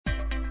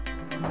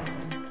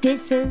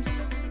This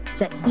is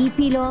the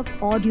Epilogue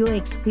Audio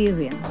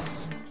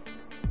Experience.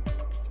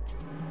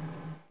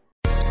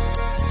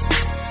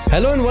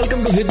 Hello and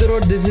welcome to Hit the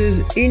Road. This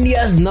is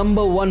India's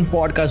 #1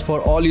 podcast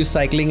for all you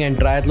cycling and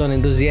triathlon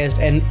enthusiasts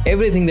and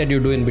everything that you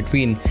do in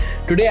between.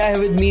 Today I have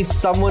with me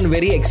someone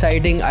very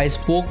exciting. I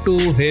spoke to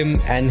him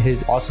and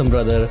his awesome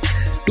brother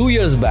 2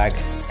 years back,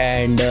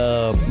 and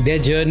their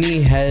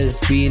journey has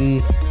been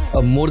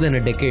more than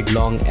a decade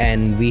long,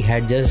 and we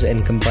had just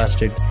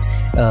encompassed it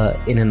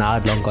in an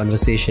hour-long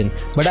conversation.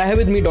 But I have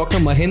with me Dr.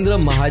 Mahendra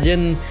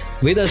Mahajan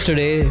with us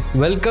today.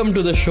 Welcome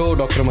to the show,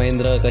 Dr.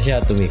 Mahendra. Kashi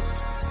ahat tumhi?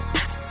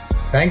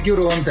 Thank you,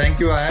 Rohan.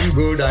 Thank you. I am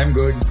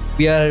good.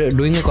 We are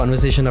doing a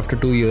conversation after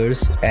 2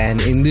 years,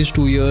 and in these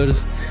 2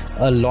 years,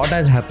 a lot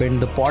has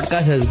happened. The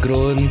podcast has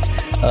grown.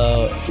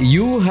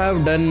 You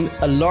have done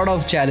a lot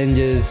of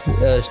challenges,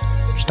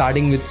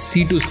 starting with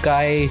Sea to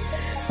Sky,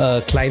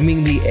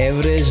 climbing the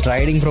Everest,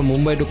 riding from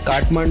Mumbai to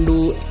Kathmandu,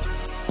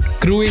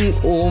 crewing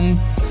Om,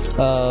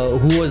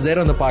 who was there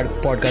on the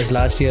podcast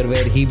last year,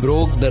 where he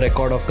broke the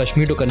record of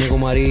Kashmir to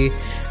Kanyakumari,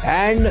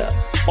 and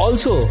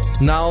also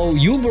now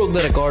you broke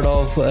the record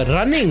of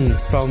running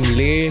from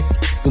Leh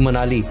to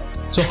Manali.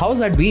 So how's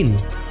that been?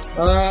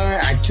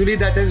 Actually,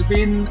 that has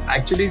been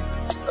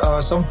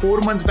some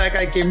 4 months back.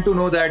 I came to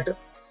know that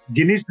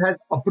Guinness has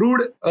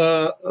approved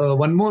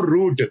one more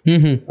route,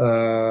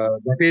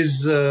 that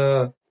is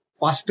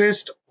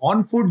fastest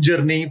on-foot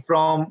journey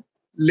from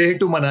Leh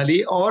to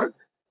Manali or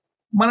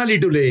Manali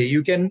to Leh.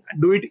 You can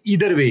do it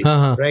either way,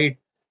 right?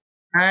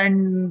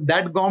 And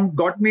that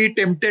got me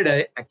tempted,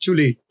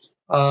 actually.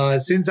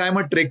 Since I'm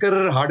a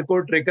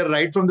hardcore trekker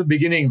right from the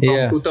beginning,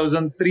 from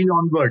 2003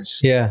 onwards.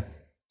 Yeah.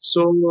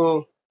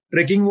 So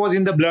trekking was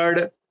in the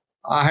blood.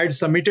 I had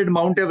submitted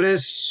Mount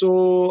Everest,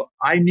 so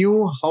I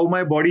knew how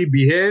my body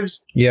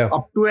behaves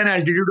up to an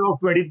altitude of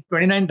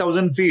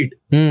 29,000 feet.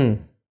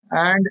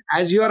 And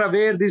as you are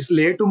aware, this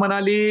Leh to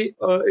Manali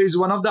is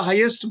one of the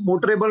highest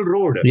motorable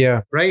road.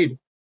 Right.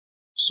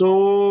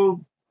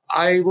 So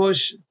I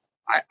was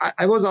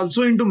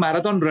also into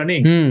marathon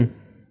running.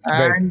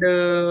 And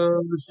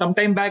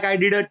sometime back I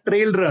did a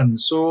trail run.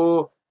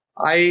 So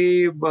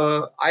I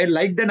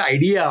liked that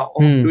idea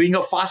of doing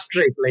a fast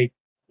trek. Like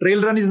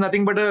trail run is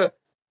nothing but a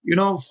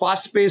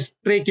fast paced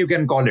trek, you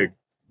can call it.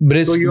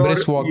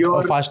 Brisk walk,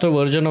 a faster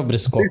version of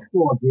brisk walk. Brisk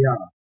walk, yeah.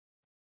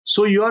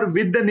 So you are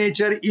with the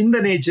nature, in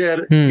the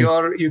nature.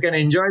 You can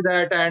enjoy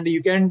that, and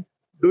you can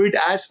do it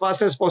as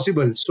fast as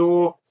possible.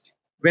 So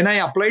when I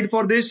applied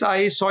for this,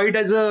 I saw it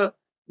as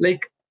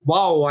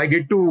wow, I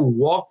get to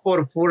walk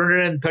for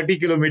 430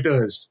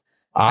 kilometers.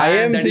 I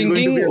am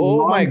thinking,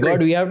 oh my God,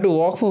 we have to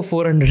walk for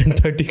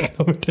 430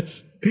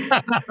 kilometers.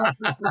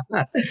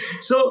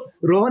 So,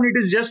 Rohan,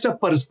 it is just a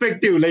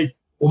perspective. Like,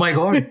 oh my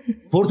God,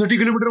 430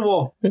 kilometer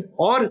walk.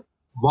 Or,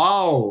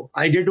 wow,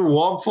 I get to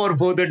walk for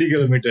 430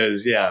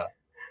 kilometers. Yeah.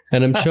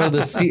 And I'm sure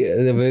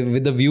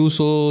with the view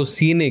so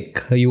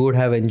scenic, you would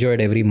have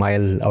enjoyed every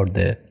mile out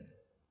there.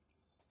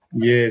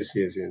 Yes.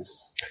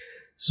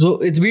 So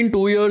it's been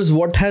 2 years.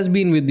 What has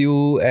been with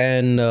you,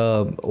 and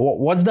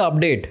what's the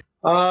update?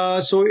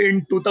 So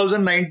in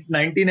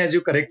 2019, as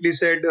you correctly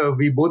said,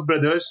 we both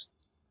brothers,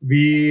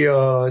 we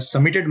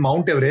submitted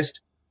Mount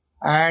Everest,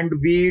 and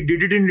we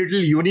did it in little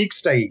unique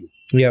style.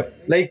 Yeah.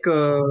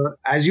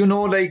 As you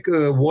know,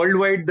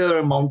 worldwide,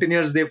 the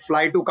mountaineers, they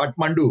fly to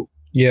Kathmandu.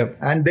 Yeah.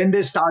 And then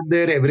they start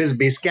their Everest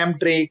base camp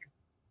trek.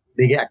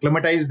 They get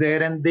acclimatized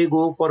there and they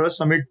go for a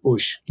summit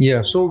push.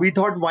 Yeah. So we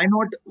thought, why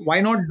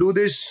not do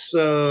this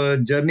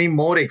journey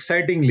more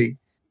excitingly?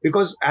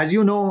 Because as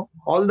you know,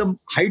 all the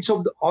heights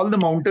of all the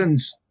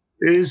mountains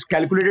is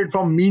calculated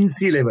from mean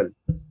sea level.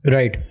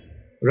 Right.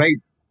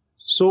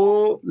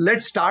 So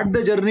let's start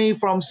the journey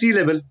from sea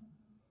level.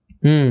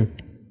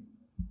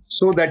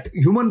 So that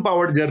human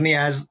powered journey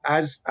as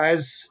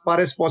far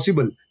as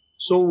possible.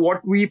 So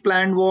what we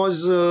planned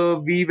was,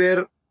 we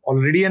were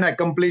already an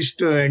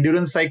accomplished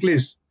endurance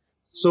cyclist.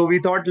 So we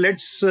thought,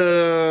 let's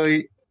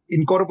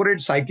incorporate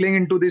cycling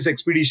into this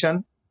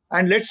expedition,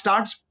 and let's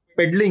start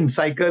pedaling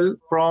cycle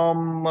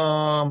from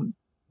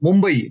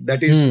Mumbai,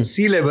 that is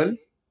sea level,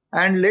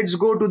 and let's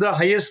go to the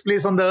highest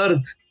place on the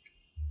earth.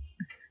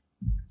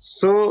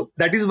 So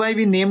that is why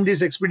we named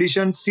this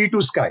expedition Sea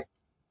to Sky.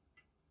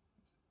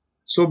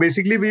 So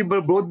basically, we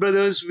both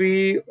brothers,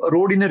 we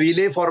rode in a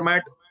relay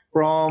format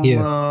from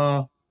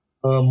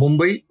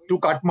Mumbai to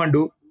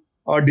Kathmandu,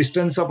 a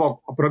distance of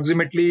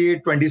approximately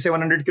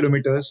 2,700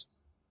 kilometers.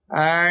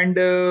 And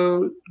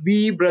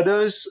we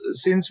brothers,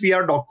 since we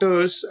are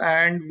doctors,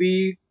 and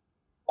we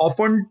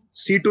often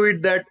see to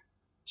it that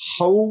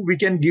how we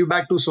can give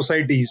back to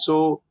society.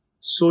 So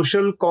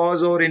social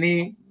cause or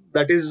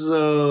that is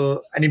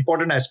an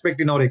important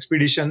aspect in our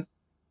expedition.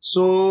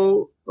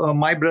 So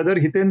my brother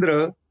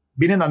Hitendra,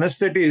 being an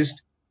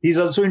anesthetist, he's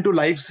also into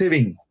life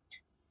saving.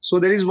 So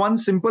there is one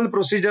simple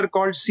procedure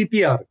called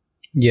CPR.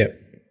 Yeah.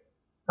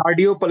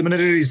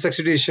 Cardiopulmonary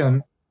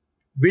resuscitation,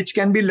 which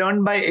can be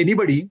learned by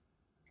anybody,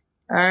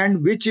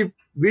 and which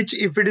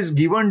if it is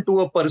given to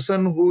a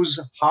person whose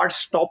heart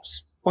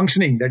stops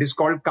functioning, that is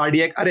called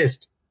cardiac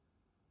arrest.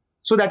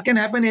 So that can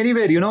happen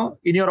anywhere,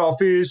 in your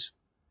office,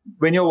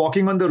 when you're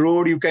walking on the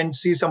road, you can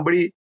see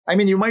somebody. I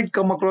mean, you might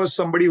come across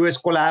somebody who has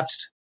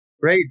collapsed,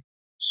 right?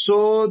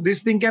 So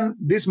this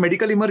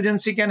medical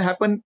emergency can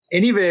happen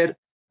anywhere.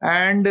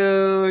 And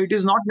it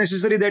is not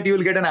necessary that you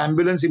will get an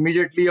ambulance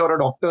immediately or a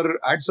doctor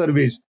at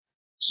service.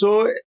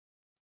 So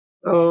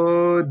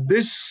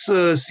this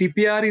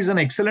CPR is an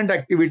excellent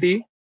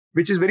activity,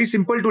 which is very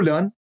simple to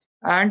learn.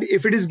 And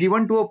if it is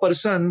given to a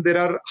person, there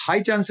are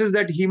high chances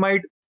that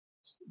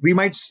we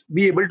might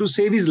be able to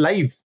save his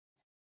life.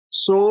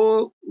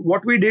 So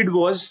what we did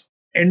was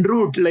en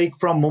route, like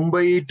from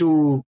Mumbai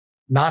to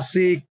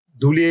Nasik,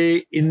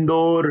 Dhule,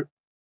 Indore,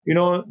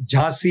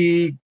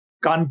 Jhansi,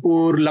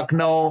 Kanpur,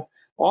 Lucknow,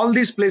 all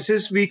these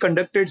places we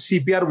conducted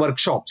CPR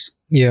workshops.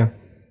 Yeah.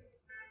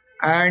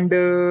 And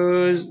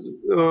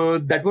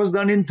that was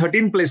done in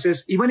 13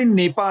 places. Even in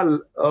Nepal,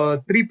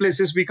 3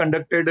 places we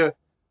conducted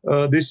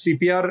this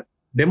CPR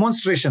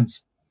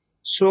demonstrations.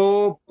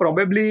 So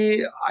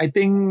probably, I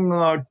think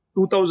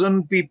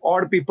 2,000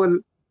 odd people,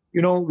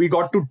 we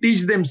got to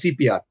teach them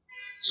CPR.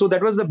 So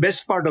that was the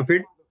best part of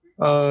it.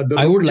 The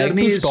road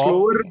journey is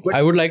slower.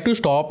 I would like to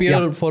stop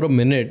here for a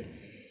minute.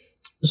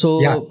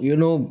 So,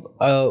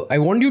 I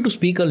want you to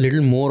speak a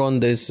little more on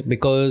this,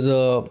 because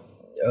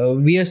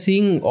we are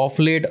seeing of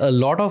late a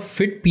lot of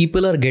fit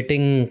people are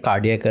getting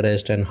cardiac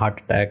arrest and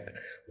heart attack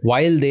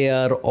while they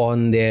are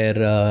on their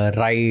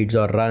rides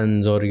or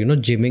runs or,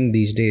 gymming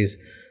these days.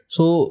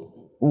 So,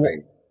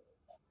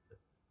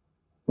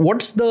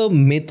 what's the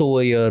myth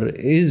over here?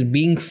 Is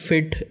being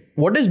fit,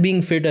 what is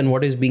being fit and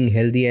what is being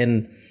healthy?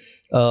 And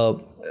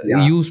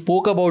you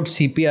spoke about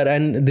CPR,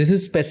 and this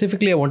is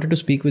specifically I wanted to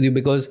speak with you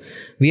because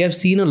we have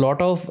seen a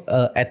lot of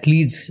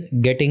athletes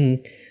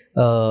getting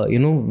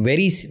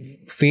very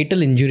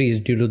fatal injuries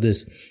due to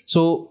this.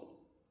 So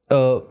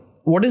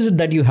what is it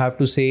that you have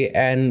to say,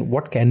 and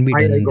what can be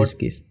done in this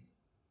case?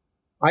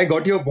 I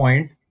got your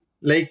point.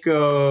 Like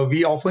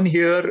we often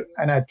hear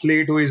an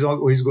athlete who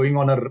is going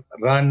on a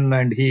run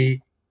and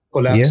he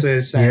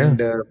collapses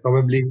and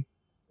probably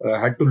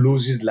had to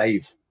lose his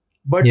life.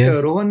 But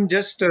Rohan,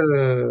 just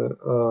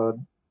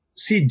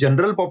see,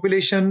 general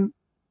population,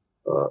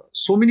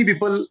 so many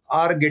people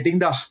are getting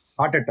the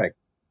heart attack.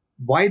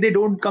 Why they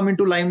don't come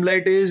into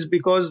limelight is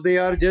because they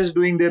are just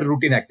doing their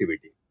routine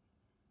activity.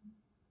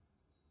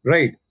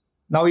 Right.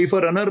 Now, if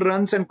a runner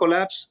runs and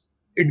collapses,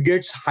 it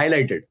gets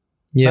highlighted.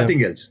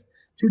 Nothing else.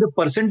 See, the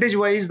percentage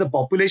wise, the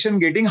population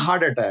getting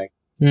heart attack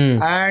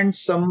and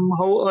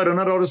somehow a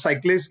runner or a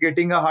cyclist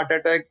getting a heart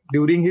attack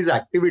during his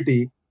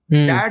activity,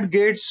 that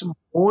gets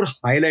more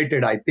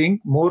highlighted, I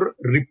think, more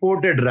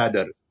reported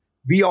rather.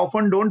 We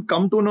often don't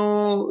come to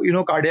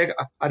know, cardiac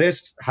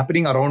arrests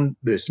happening around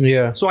this.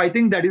 So I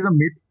think that is a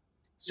myth.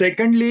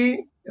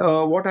 Secondly,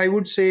 what I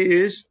would say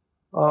is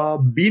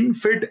being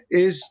fit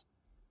is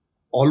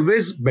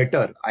always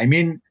better. I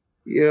mean,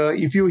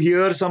 if you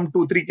hear some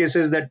 2-3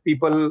 cases that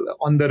people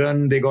on the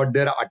run, they got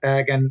their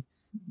attack, and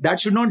that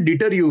should not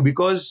deter you,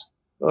 because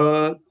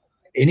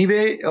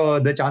anyway,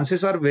 the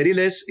chances are very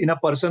less in a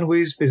person who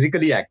is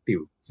physically active.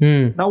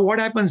 Now, what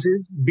happens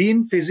is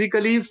being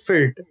physically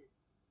fit,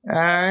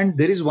 and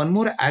there is one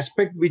more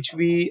aspect which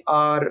we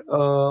are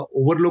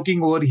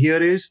overlooking over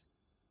here is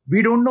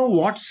we don't know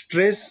what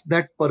stress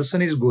that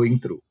person is going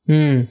through.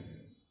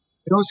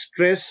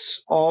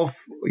 Stress of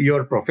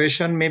your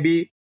profession,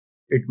 maybe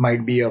it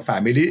might be a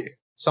family,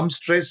 some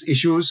stress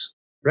issues,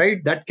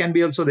 right? That can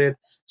be also there.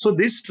 So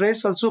this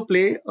stress also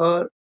play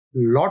a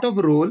lot of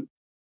role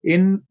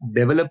in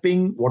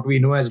developing what we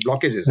know as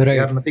blockages. They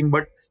are nothing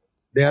but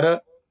they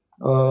are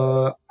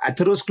a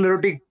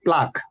atherosclerotic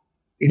plaque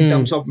in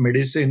terms of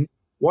medicine.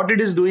 What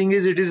it is doing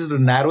is it is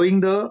narrowing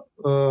the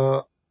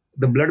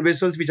blood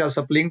vessels which are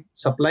supplying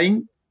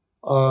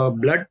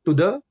blood to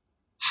the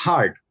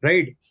heart,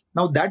 right?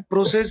 Now that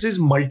process is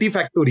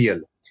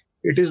multifactorial.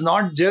 It is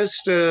not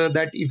just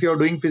that if you're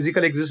doing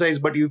physical exercise,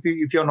 but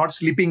if you're not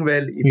sleeping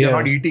well, if you're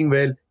not eating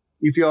well,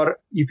 if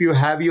you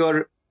have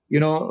your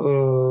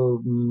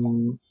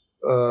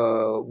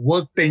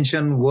work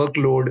tension,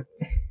 workload,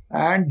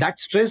 and that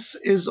stress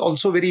is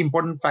also very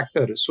important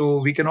factor. So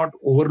we cannot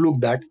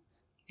overlook that.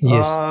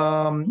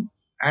 And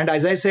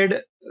as I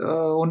said,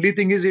 only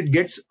thing is it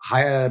gets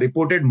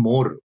reported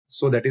more.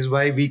 So that is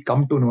why we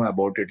come to know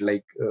about it.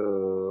 Like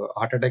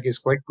heart attack is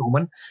quite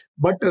common,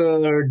 but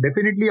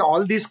definitely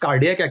all these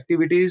cardiac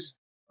activities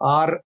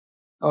are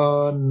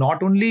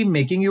not only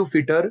making you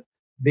fitter,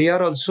 they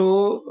are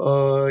also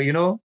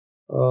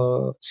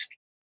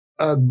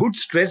a good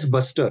stress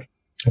buster.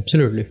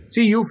 Absolutely.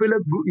 See, you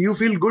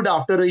feel good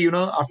after a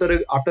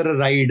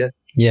ride,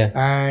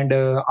 and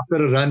after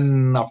a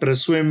run, after a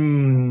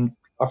swim,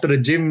 after a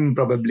gym,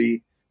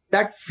 probably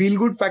that feel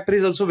good factor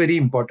is also very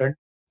important.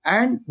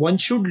 And one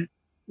should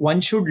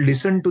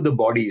listen to the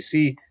body.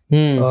 See,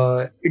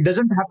 it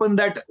doesn't happen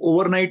that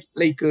overnight,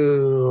 like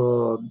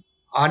an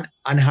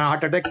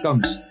heart attack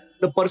comes.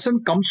 The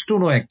person comes to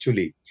know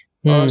actually.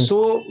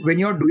 So when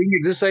you're doing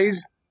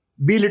exercise,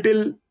 do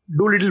little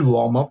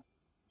warm up,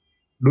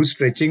 do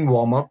stretching,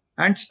 warm up,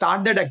 and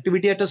start that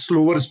activity at a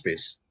slower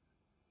pace.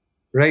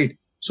 right?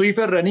 So if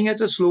you're running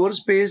at a slower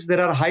pace,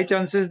 there are high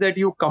chances that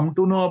you come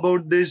to know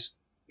about this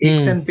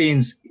aches and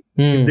pains.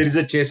 If there is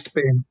a chest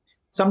pain,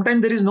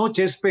 sometimes there is no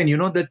chest pain.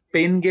 The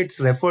pain gets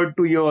referred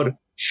to your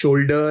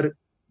shoulder,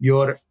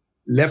 your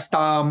left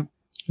arm,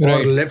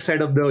 or left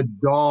side of the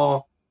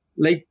jaw.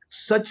 Like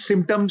such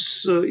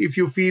symptoms, if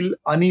you feel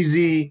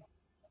uneasy,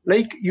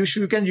 like you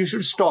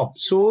should stop.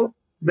 So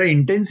the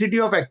intensity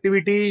of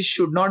activity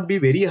should not be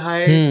very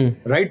high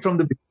right from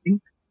the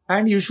beginning,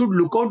 and you should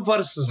look out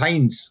for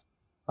signs.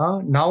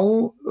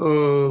 Now,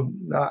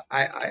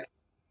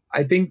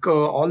 I think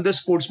all the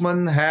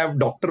sportsmen have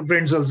doctor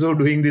friends also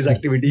doing this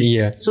activity.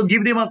 Yeah. So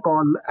give them a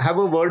call, have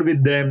a word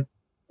with them.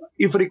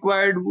 If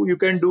required, you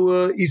can do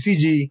a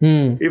ECG.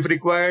 If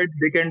required,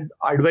 they can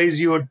advise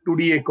you a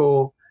 2D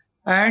echo,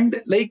 and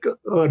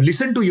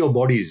listen to your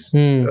bodies,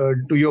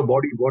 to your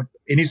body, what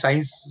any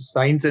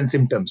signs and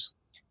symptoms.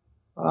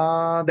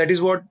 That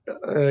is what.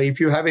 If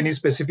you have any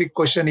specific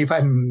question, if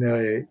I'm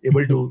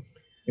able to.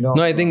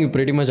 No, I think you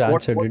pretty much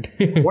answered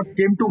it. What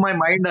came to my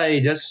mind, I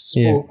just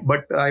spoke,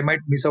 but I might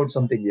miss out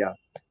something. Yeah.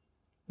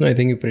 No, I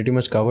think you pretty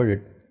much covered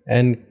it.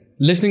 And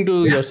listening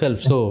to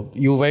yourself, so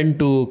you went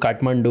to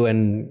Kathmandu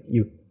and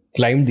you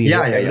climbed the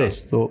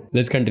Everest. So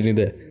let's continue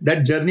there.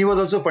 That journey was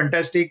also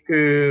fantastic.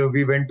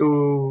 We went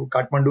to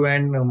Kathmandu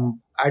and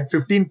at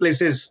 15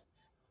 places.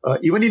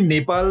 Even in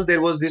Nepal,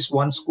 there was this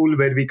one school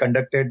where we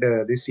conducted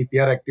this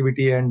CPR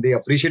activity, and they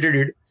appreciated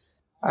it.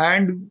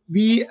 And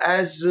we,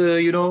 as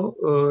we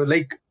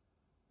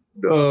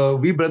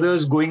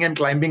brothers going and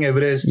climbing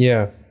Everest,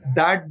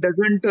 that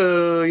doesn't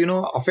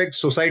affect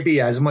society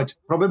as much.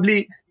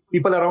 Probably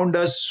people around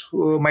us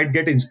might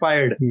get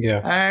inspired,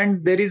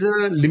 and there is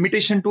a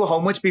limitation to how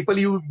much people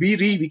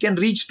we can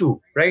reach to,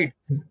 right?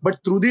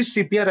 But through this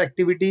CPR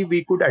activity,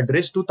 we could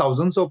address to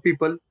thousands of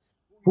people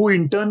who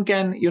in turn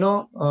can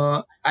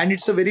and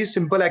it's a very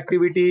simple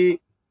activity.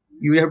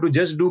 You have to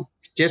just do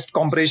chest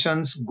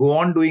compressions, go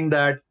on doing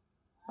that,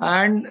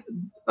 and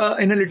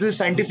in a little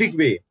scientific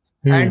way.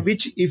 And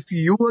which if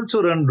you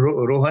also run,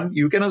 Rohan,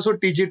 you can also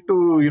teach it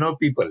to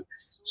people.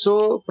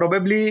 So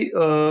probably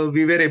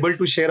we were able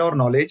to share our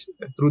knowledge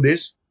through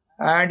this,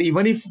 and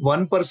even if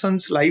one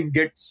person's life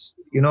gets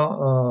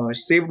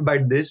saved by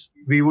this,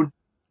 we would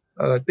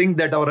think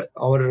that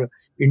our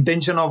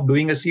intention of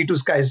doing a Sea to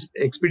Skies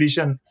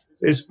expedition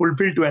is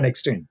fulfilled to an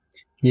extent.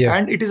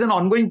 And it is an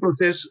ongoing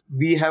process.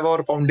 We have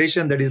our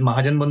foundation, that is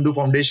Mahajan Bandhu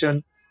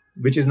Foundation,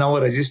 which is now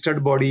a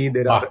registered body.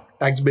 There are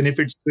tax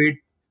benefits to it.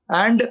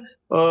 And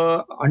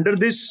under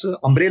this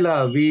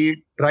umbrella,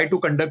 we try to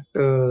conduct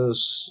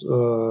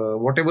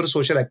whatever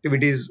social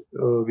activities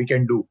we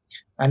can do.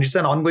 And it's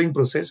an ongoing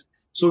process.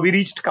 So we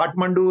reached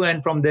Kathmandu,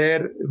 and from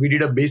there, we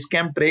did a base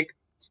camp trek.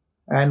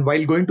 And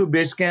while going to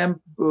base camp,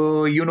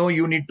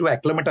 you need to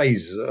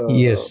acclimatize.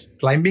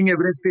 Climbing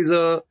Everest is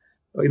a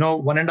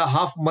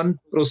 1.5 month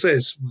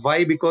process.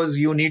 Why? Because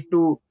you need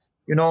to,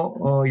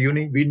 you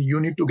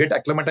need to get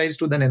acclimatized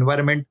to the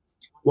environment.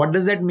 What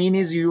does that mean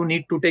is you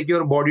need to take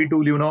your body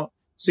to,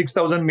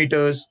 6,000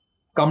 meters,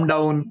 come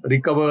down,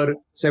 recover,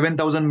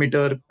 7,000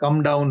 meter,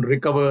 come down,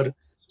 recover.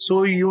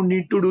 So you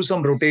need to do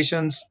some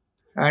rotations.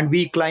 And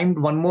we climbed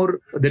one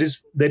more. There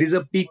is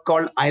a peak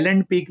called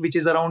Island Peak, which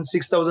is around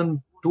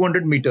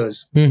 6,200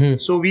 meters.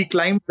 So we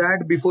climbed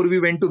that before we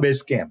went to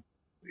base camp.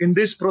 In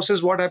this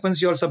process, what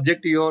happens? Your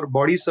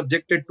body is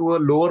subjected to a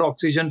lower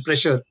oxygen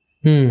pressure,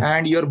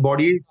 and your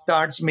body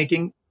starts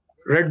making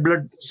red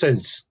blood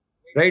cells,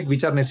 right,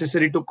 which are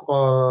necessary to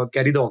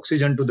carry the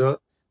oxygen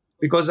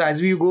because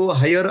as we go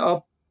higher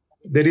up,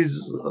 there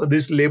is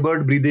this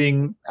labored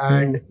breathing,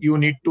 and you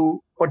need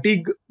to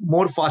fatigue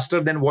more faster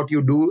than what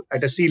you do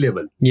at a sea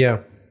level.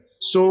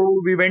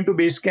 So we went to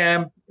base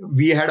camp.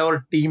 We had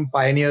our team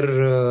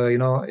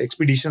Pioneer,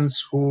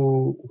 expeditions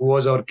who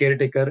was our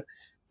caretaker.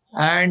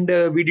 And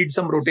we did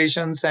some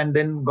rotations and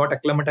then got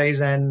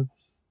acclimatized. And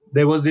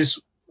there was this,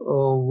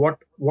 what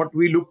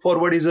we look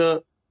forward is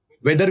a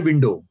weather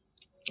window,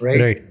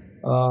 right?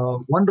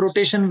 One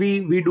rotation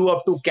we do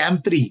up to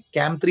Camp 3.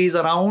 Camp 3 is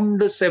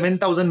around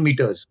 7,000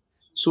 meters.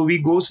 So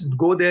we go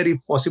there,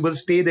 if possible,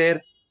 stay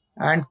there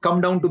and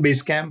come down to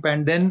base camp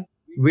and then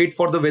wait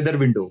for the weather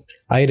window.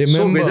 I remember.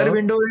 So weather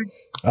window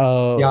is,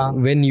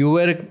 when you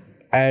were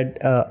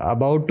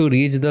about to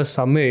reach the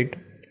summit,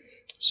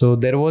 so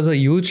there was a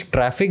huge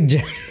traffic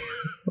jam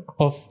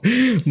of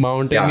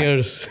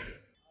mountaineers.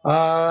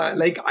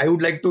 I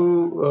would like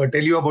to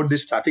tell you about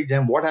this traffic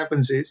jam. What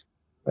happens is,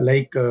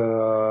 Mount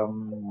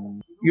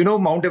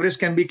Everest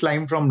can be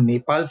climbed from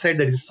Nepal side,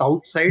 that is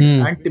south side,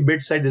 and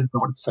Tibet side, that is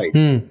north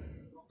side.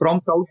 From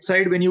south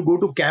side, when you go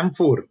to Camp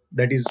 4,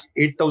 that is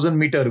 8,000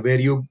 meter, where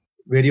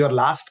your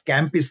last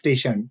camp is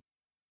stationed.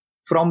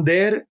 From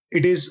there,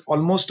 it is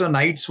almost a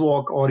night's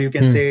walk, or you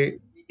can say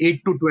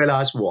 8 to 12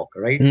 hours walk,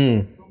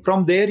 right?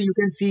 From there, you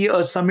can see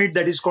a summit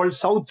that is called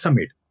South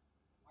Summit.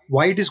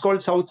 Why it is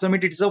called South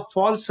Summit? It is a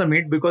false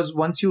summit because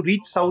once you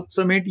reach South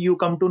Summit, you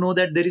come to know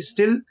that there is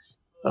still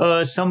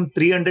some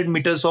 300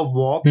 meters of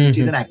walk, which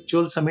is an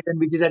actual summit and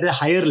which is at a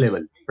higher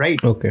level,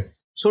 right? Okay.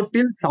 So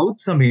till South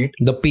Summit,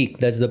 the peak,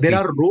 that's the there peak.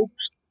 are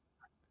ropes.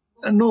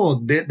 No,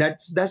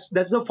 that's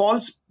the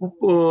false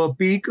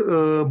peak,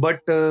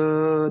 but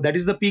that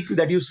is the peak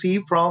that you see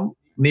from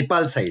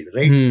Nepal side,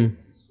 right?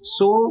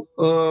 So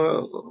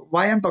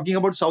why I'm talking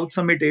about South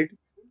Summit 8?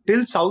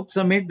 Till South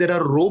Summit, there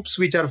are ropes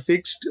which are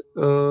fixed.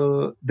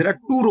 There are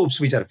two ropes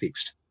which are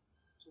fixed.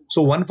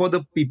 So one for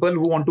the people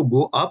who want to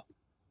go up,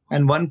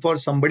 and one for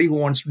somebody who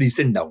wants to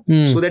descend down,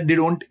 so that they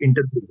don't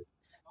interfere.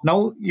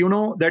 Now you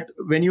know that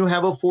when you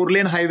have a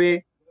 4-lane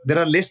highway, there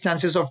are less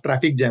chances of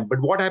traffic jam. But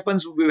what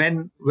happens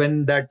when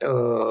that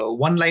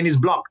one line is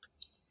blocked?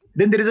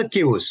 Then there is a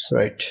chaos.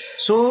 Right.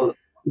 So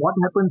what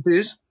happens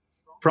is,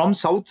 from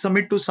South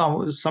Summit to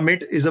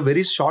Summit is a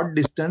very short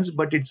distance,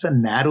 but it's a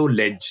narrow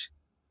ledge.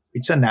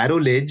 It's a narrow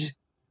ledge,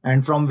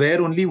 and from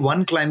where only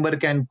one climber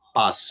can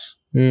pass.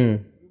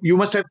 You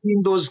must have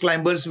seen those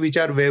climbers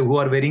who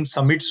are wearing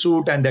summit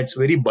suit, and that's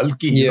very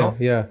bulky.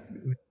 Yeah.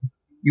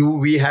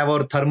 We have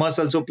our thermos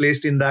also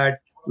placed in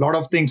that. Lot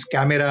of things,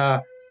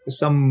 camera,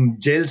 some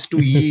gels to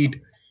eat.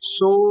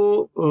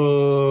 So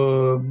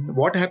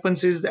what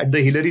happens is, at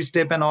the Hillary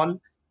step and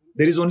all,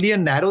 there is only a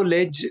narrow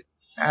ledge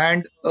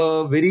and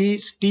a very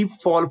steep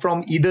fall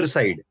from either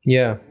side.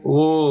 Yeah.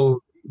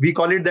 Oh, we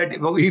call it that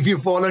if you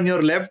fall on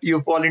your left,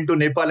 you fall into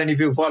Nepal, and if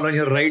you fall on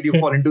your right, you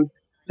fall into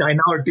China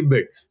or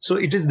Tibet. So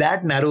it is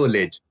that narrow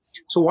ledge.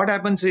 So what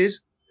happens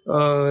is,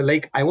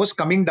 like I was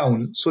coming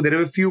down, so there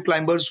were a few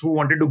climbers who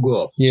wanted to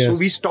go up. Yeah. So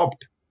we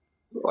stopped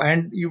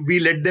and we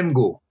let them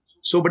go.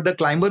 So, but the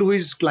climber who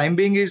is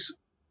climbing is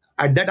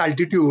at that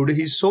altitude,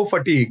 he's so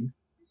fatigued.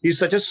 He's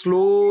such a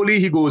slowly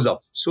he goes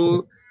up.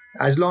 So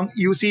as long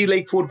you see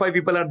like 4 or 5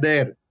 people are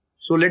there,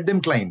 so let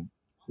them climb.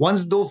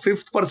 Once the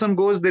 5th person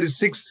goes, there is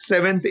 6th,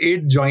 7th,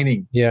 8th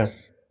joining. Yeah.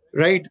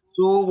 Right.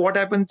 So what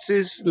happens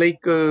is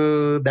like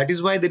that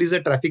is why there is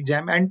a traffic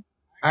jam.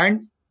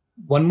 And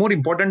one more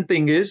important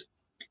thing is,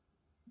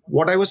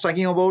 what I was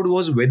talking about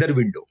was weather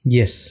window.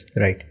 Yes.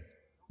 Right.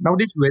 Now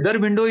this weather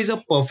window is a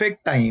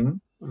perfect time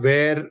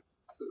where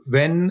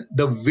when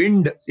the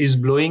wind is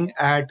blowing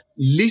at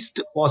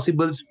least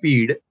possible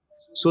speed,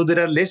 so there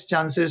are less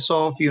chances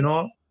of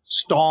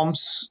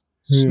storms,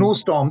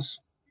 snowstorms,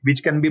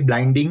 which can be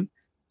blinding.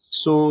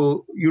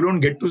 So you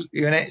don't get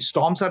to,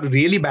 storms are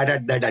really bad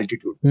at that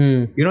altitude.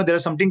 There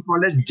is something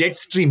called as jet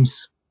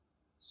streams.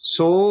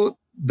 So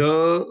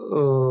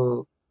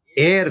the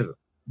air,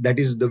 that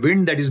is the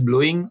wind that is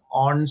blowing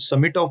on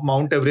summit of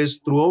Mount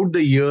Everest throughout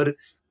the year,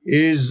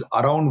 is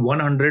around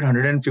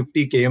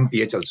 100-150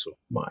 kmph also.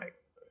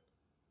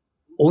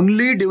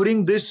 Only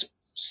during this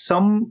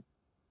some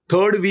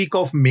 3rd week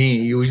of May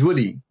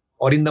usually,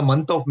 or in the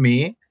month of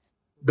May,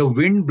 the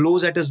wind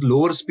blows at a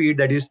lower speed,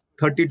 that is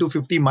 30 to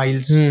 50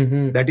 miles.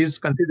 That is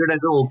considered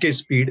as a okay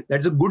speed.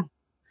 That's a good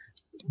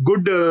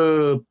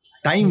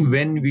time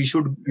when you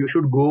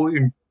should go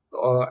in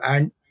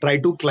and try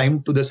to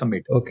climb to the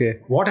summit.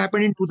 Okay. What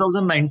happened in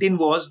 2019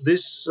 was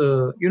this,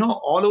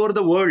 all over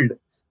the world,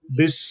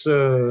 this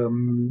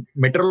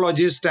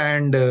meteorologist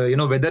and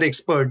weather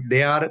expert,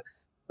 they are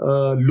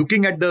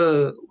looking at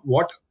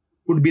what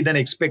could be the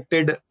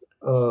expected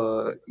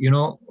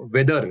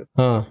weather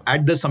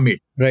at the summit.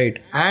 Right.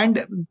 And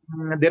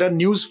there are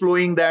news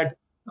flowing that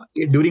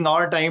during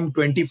our time,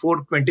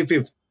 24th,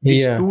 25th,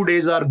 these 2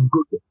 days are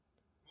good.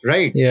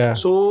 Right. Yeah.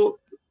 So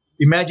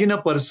imagine a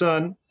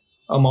person,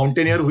 a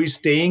mountaineer who is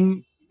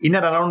staying in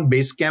and around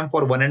base camp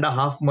for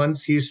 1.5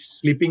 months. He's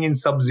sleeping in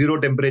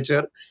sub-zero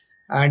temperature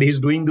and he's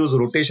doing those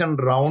rotation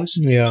rounds.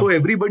 Yeah. So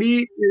everybody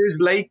is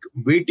like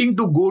waiting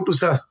to go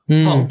to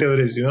Mount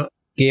Everest,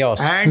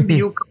 Chaos. And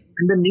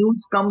the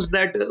news comes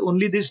that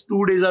only these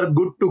 2 days are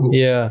good to go.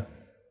 Yeah.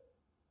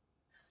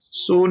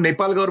 So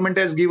Nepal government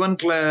has given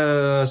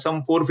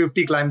some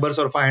 450 climbers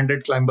or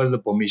 500 climbers the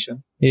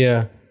permission.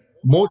 Yeah.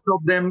 Most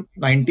of them,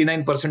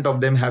 99% of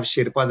them, have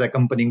Sherpas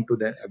accompanying with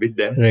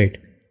them. Right.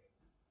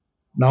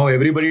 Now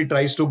everybody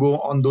tries to go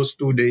on those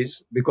 2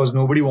 days because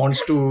nobody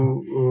wants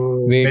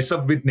to mess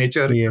up with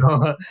nature.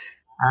 Yeah.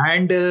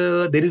 And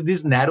there is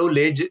this narrow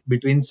ledge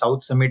between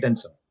South Summit and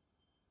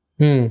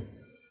Summit.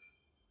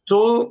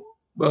 So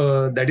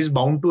that is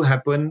bound to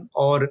happen.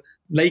 Or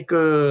like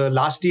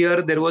last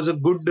year, there was a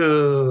good,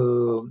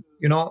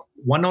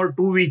 1 or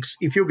 2 weeks.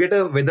 If you get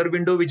a weather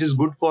window which is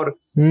good for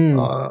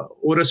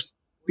over a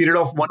period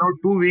of 1 or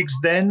 2 weeks,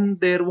 then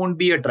there won't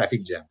be a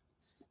traffic jam.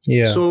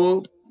 Yeah.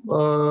 So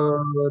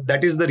that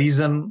is the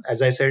reason,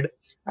 as I said.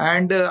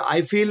 And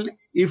I feel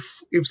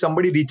if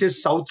somebody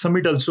reaches South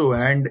Summit also,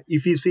 and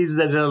if he sees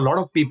that there are a lot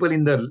of people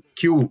in the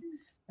queue,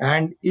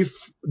 and if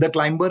the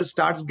climber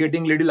starts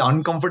getting little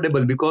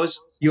uncomfortable because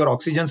your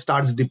oxygen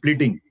starts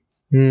depleting,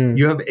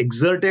 you have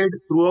exerted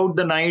throughout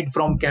the night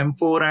from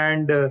camphor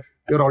and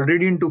you're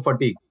already into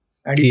fatigue.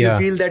 And if you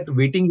feel that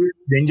waiting is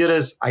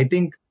dangerous, I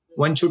think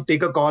one should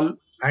take a call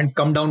and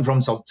come down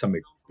from South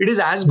Summit. It is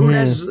as good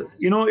as,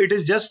 it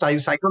is just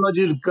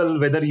psychological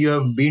whether you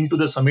have been to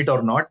the summit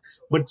or not.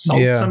 But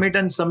South Summit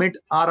and Summit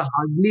are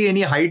hardly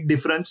any height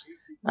difference.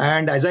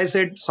 And as I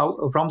said,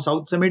 from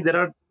South Summit, there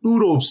are 2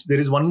 ropes. There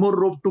is one more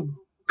rope to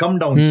come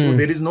down. So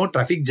there is no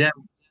traffic jam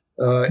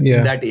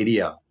in that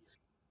area.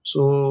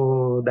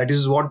 So that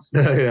is what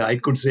I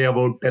could say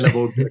tell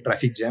about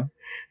traffic jam.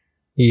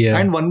 Yeah.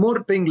 And one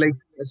more thing, like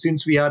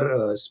since we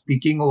are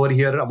speaking over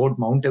here about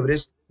Mount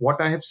Everest, what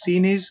I have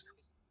seen is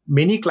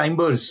many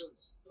climbers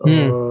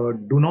do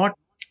not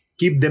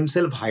keep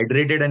themselves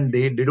hydrated and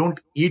they don't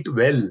eat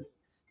well.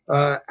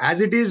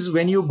 As it is,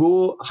 when you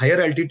go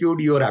higher altitude,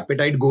 your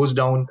appetite goes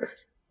down.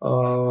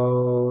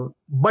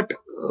 But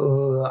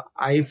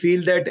I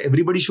feel that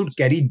everybody should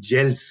carry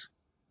gels.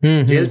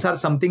 Gels are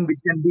something which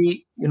can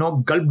be,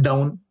 gulped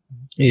down.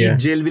 Yeah.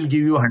 Each gel will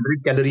give you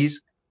 100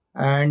 calories.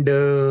 And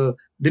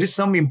there is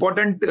some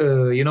important,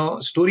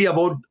 story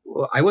about,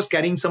 I was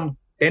carrying some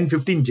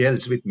 10-15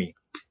 gels with me.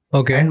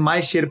 Okay. And my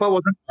Sherpa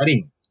wasn't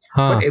carrying.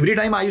 But every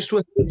time I used to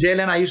have a gel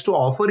and I used to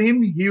offer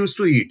him, he used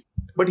to eat.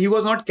 But he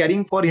was not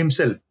carrying for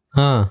himself.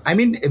 I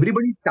mean,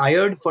 everybody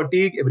tired,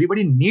 fatigue,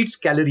 everybody needs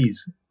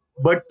calories.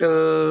 But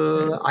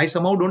I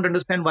somehow don't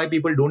understand why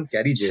people don't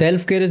carry gels.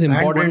 Self-care is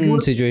important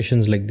in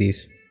situations like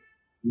these.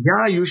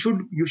 Yeah, you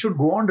should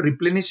go on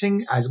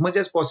replenishing as much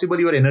as possible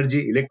your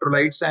energy,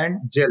 electrolytes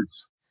and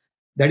gels.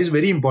 That is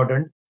very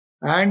important.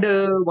 And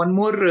one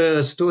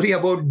more story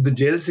about the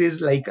gels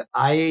is like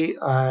I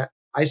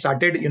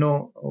started,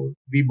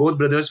 we both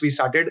brothers, we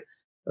started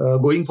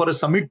going for a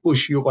summit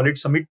push. You call it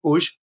summit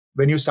push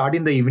when you start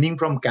in the evening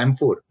from Camp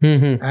 4.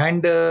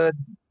 And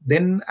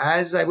then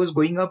as I was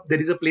going up, there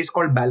is a place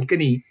called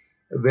balcony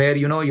where,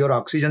 your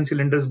oxygen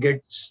cylinders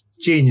get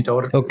changed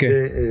or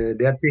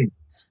they are changed.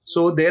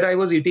 So there I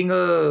was eating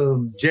a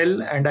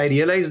gel and I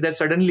realized that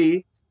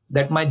suddenly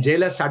that my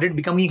gel has started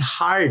becoming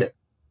hard,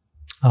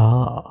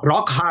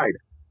 rock hard.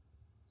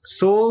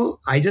 So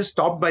I just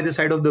stopped by the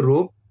side of the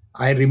rope.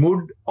 I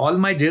removed all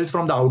my gels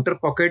from the outer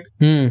pocket,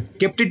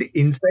 kept it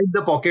inside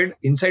the pocket,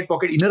 inner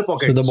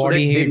pocket. So the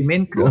body that they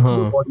remain close to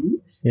the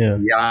body.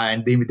 Yeah,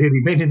 and they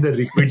remain in the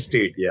liquid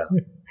state. Yeah.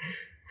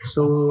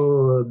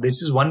 So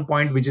this is one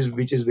point which is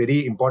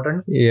very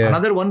important. Yeah.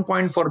 Another one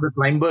point for the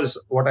climbers,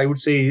 what I would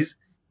say is,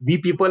 we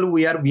people,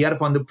 we are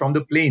from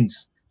the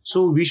plains,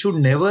 so we should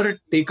never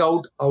take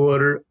out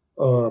our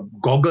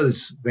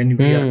goggles when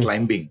we are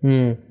climbing,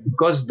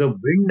 because the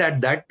wind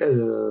at that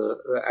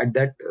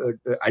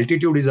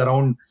altitude is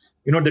around,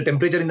 the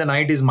temperature in the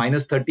night is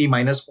 -30,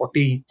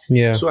 -40.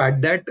 Yeah. So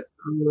at that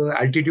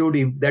altitude,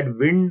 if that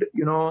wind,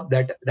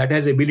 that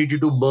has ability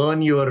to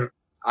burn your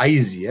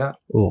eyes, yeah.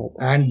 Oh.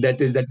 And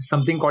that is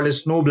something called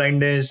as snow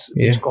blindness,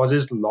 which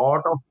causes a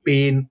lot of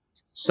pain.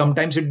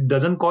 Sometimes it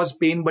doesn't cause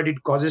pain, but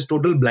it causes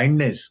total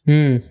blindness.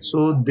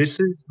 So this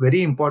is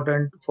very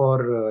important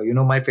for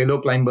my fellow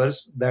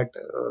climbers, that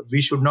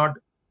we should not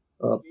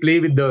play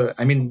with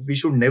we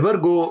should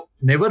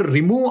never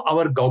remove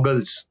our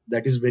goggles.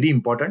 That is very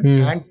important,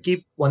 and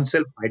keep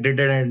oneself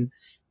hydrated and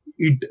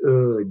eat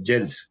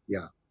gels.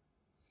 Yeah.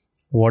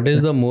 What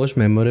is the most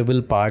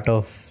memorable part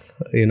of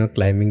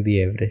climbing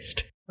the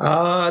Everest?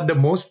 The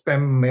most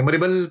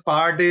memorable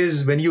part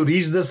is when you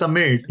reach the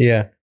summit.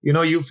 Yeah.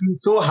 You feel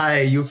so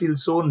high, you feel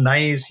so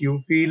nice,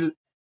 you feel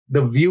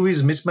the view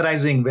is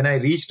mesmerizing. When I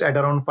reached at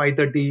around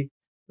 5:30,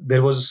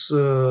 there was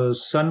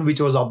sun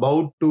which was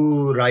about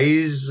to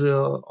rise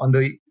on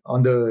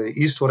the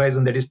east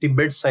horizon, that is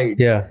Tibet side.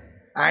 Yeah.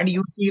 And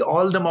you see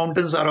all the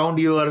mountains around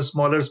you are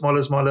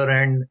smaller,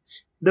 and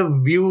the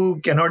view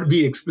cannot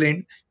be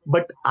explained.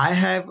 But I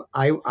had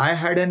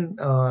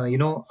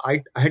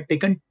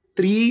taken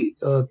 3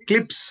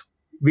 clips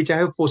which I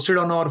have posted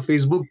on our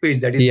Facebook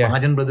page, that is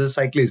Mahajan Brothers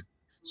Cyclist.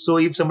 So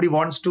if somebody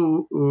wants to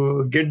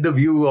get the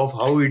view of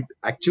how it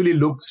actually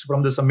looks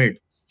from the summit,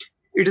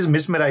 it is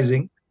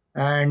mesmerizing,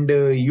 and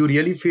you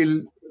really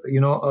feel,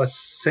 a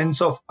sense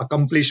of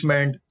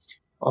accomplishment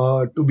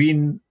to be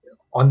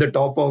on the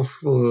top of,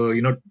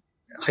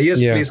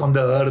 highest place on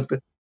the earth.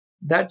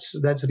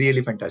 That's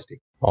really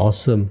fantastic.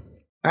 Awesome.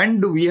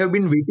 And we have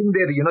been waiting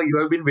there, you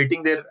have been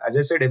waiting there. As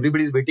I said,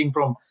 everybody's waiting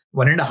from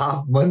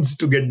 1.5 months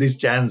to get this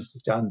chance.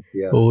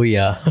 Yeah. Oh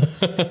yeah.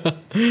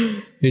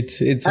 it's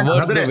and worth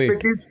another the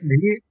aspect wait. is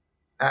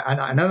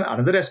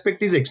another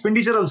aspect is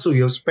expenditure also.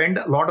 You have spent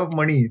a lot of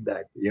money in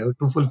that. You have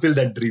to fulfill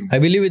that dream. I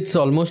believe it's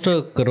almost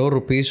 1 crore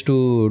rupees to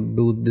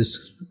do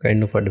this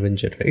kind of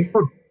adventure, right?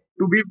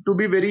 To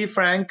be very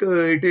frank,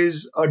 it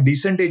is a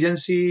decent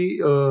agency.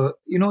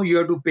 You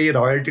have to pay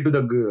royalty to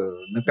the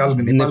Nepal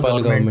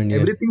government. Yeah.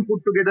 Everything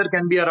put together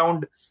can be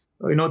around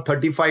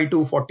 35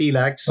 to 40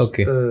 lakhs.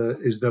 Okay.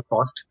 Is the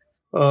cost.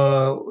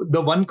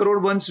 The 1 crore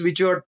ones which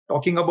you are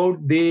talking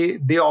about,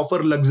 they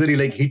offer luxury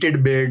like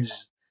heated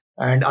beds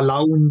and a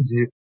lounge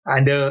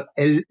and a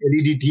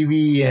LED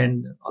TV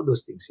and all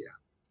those things. Yeah.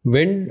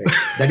 When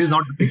that is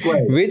not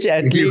required. Which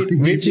athlete,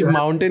 which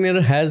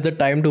mountaineer has the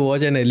time to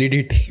watch an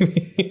LED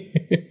TV?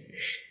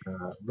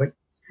 But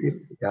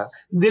yeah,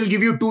 they'll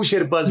give you 2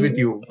 Sherpas with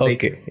you.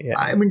 Okay.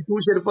 Yeah. 2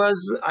 Sherpas.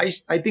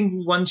 I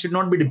think one should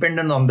not be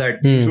dependent on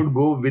that. You should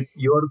go with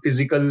your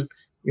physical,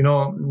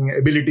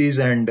 abilities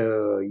and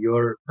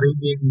your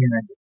training.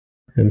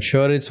 I'm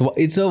sure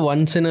it's a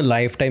once in a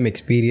lifetime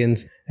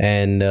experience.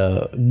 And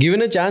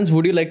given a chance,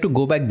 would you like to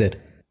go back there?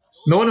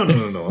 No.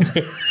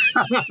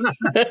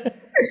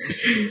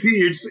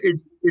 See,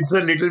 it's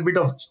a little bit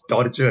of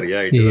torture.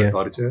 Yeah, it is a Yeah.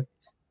 torture.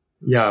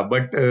 Yeah,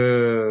 but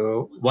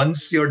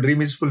once your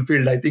dream is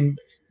fulfilled, I think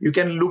you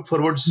can look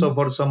forward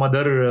for some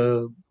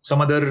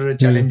other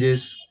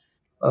challenges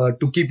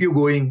to keep you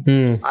going.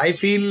 Hmm. I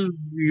feel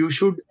you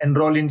should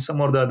enroll in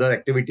some or the other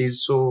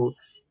activities. So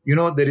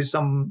there is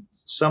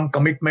some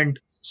commitment,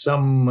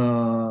 some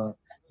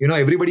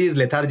everybody is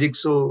lethargic,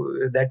 so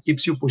that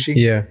keeps you pushing.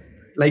 Yeah.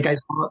 Like I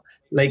saw,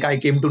 like I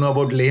came to know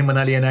about Leh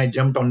Manali, and I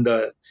jumped on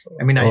I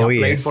Oh, applied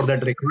yes. for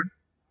that record,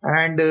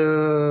 and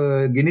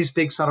Guinness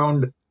takes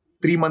around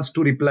 3 months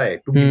to reply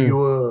to give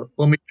you a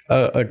permit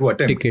A to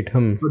attempt. ticket.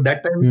 So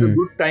that time is a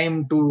good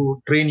time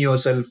to train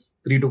yourself,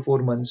 3 to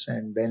 4 months,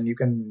 and then you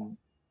can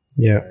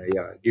Yeah.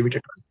 give it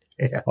a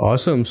try. Yeah.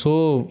 Awesome. So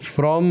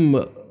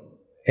from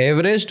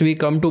Everest we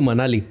come to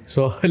Manali.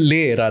 So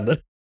Leh rather.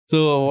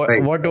 So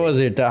Right, what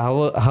was it?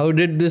 How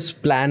did this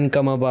plan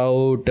come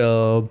about?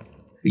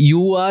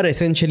 You are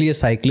essentially a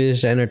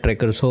cyclist and a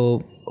trekker.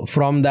 So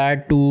from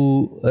that to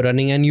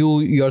running, and you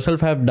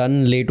yourself have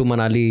done Leh to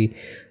Manali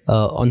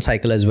on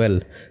cycle as well.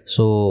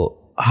 So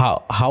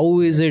how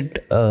is it?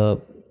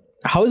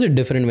 How is it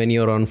different when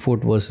you're on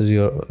foot versus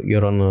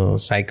you're on a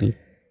cycle?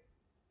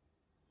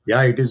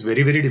 Yeah, it is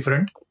very, very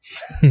different.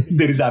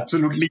 There is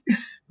absolutely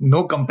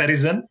no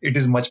comparison. It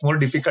is much more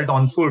difficult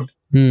on foot.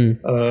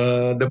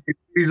 The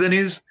reason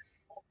is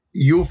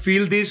you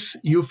feel this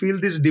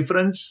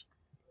difference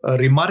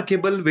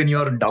remarkable when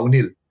you're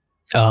downhill.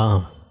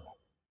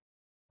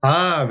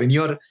 When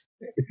you're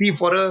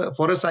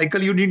for a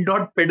cycle, you need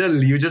not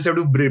pedal. You just have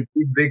to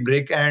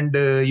brake, and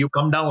you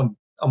come down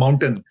a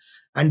mountain.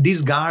 And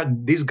these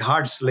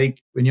ghats,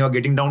 like when you are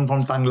getting down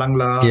from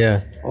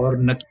Tanglangla or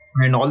Naki,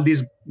 and all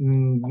these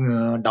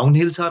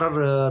downhills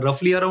are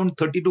roughly around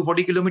 30 to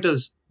 40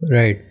 kilometers.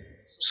 Right.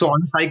 So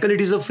on cycle, it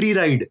is a free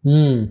ride.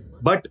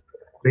 But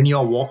when you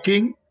are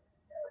walking,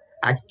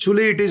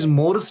 actually it is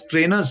more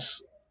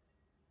strenuous.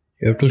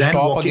 You have to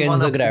stop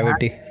against the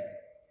gravity.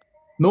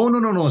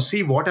 No.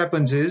 See, what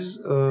happens is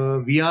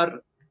we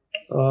are,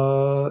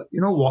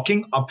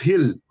 walking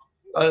uphill,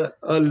 a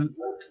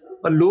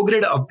low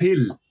grade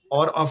uphill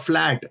or a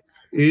flat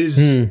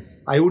is,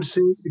 I would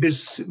say, it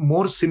is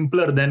more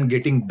simpler than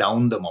getting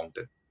down the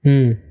mountain.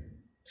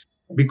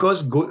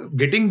 Because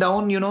getting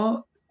down,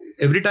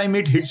 every time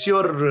it hits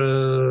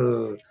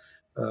your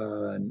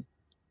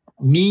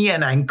knee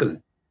and ankle.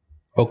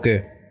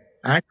 Okay.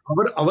 And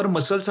our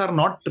muscles are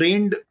not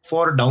trained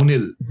for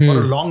downhill, for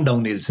long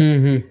downhills.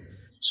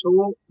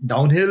 So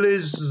downhill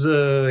is,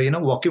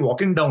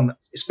 walking down,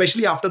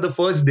 especially after the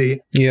first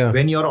day,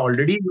 when you're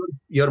already,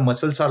 your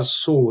muscles are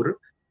sore.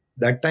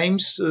 That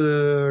times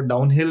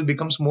downhill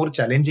becomes more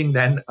challenging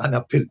than an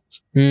uphill,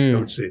 I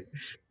would say.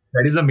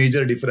 That is a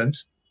major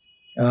difference.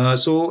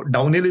 So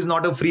downhill is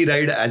not a free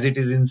ride as it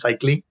is in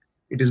cycling.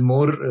 It is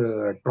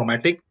more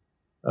traumatic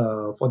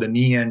for the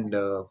knee and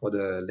for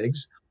the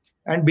legs.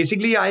 And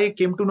basically, I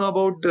came to know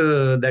about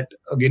that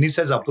Guinness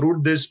has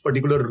approved this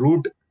particular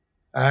route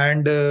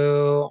and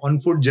on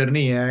foot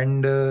journey.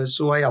 And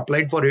so I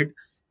applied for it.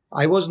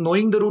 I was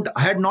knowing the route.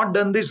 I had not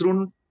done this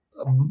route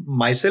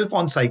myself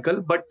on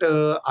cycle, but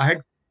I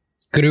had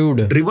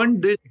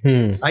driven this.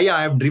 I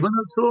have driven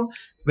also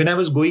when I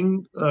was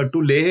going to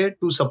Leh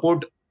to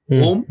support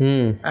home,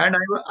 and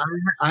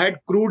I had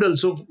crewed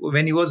also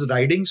when he was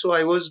riding. So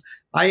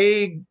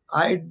I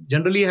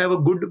generally have a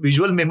good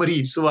visual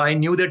memory, so I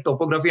knew the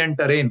topography and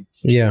terrain.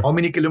 How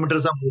many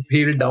kilometers of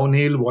uphill,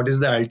 downhill, what is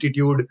the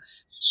altitude?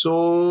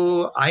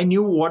 So I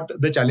knew what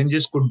the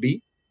challenges could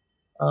be.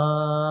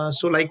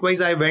 So likewise,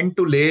 I went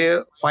to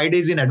Leh 5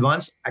 days in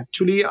advance.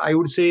 Actually, I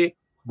would say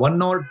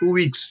 1 or 2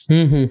 weeks.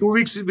 2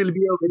 weeks will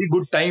be a very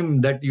good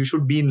time that you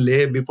should be in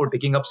Leh before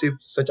taking up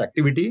such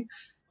activity.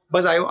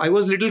 But I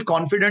was little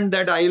confident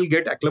that I'll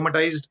get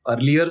acclimatized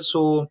earlier.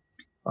 So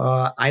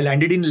I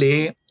landed in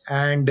Leh,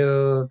 and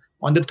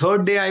on the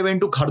third day I went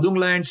to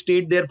Khardungla and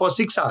stayed there for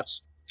 6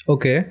 hours.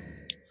 Okay.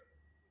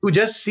 To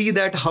just see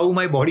that how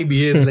my body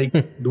behaves. Like,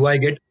 do I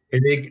get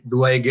headache?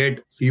 Do I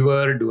get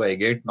fever? Do I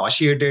get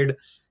nauseated?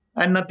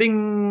 And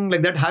nothing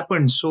like that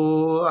happened.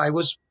 So I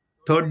was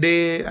third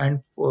day,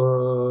 and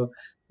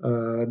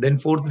then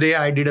fourth day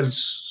I did a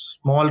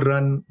small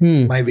run.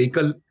 My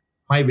vehicle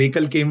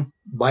came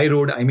by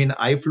road. I mean,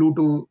 I flew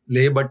to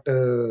Leh, but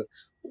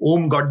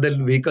Om got the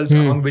vehicles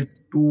along with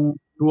two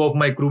of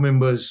my crew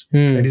members.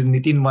 That is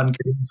Nitin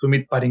Wankade and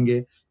Sumit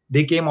Paringe.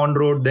 They came on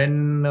road,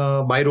 then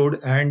by road,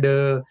 and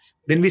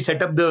then we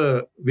set up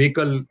the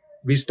vehicle.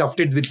 We stuffed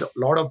it with a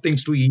lot of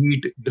things to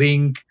eat,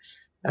 drink,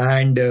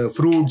 and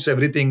fruits,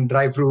 everything,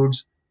 dry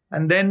fruits.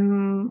 And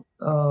then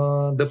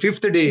the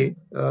fifth day,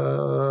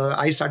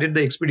 I started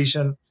the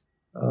expedition.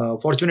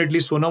 Fortunately,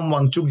 Sonam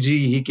Wangchuk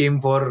ji, he came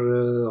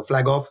for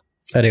flag off.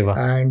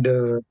 And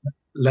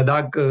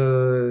Ladakh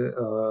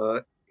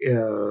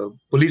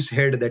police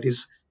head, that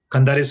is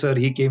Khandare sir,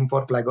 he came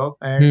for flag off,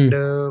 and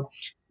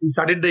we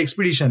started the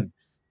expedition.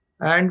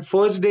 And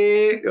first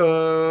day,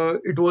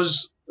 it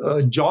was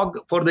a jog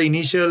for the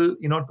initial,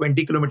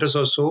 20 kilometers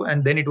or so,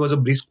 and then it was a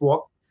brisk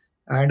walk.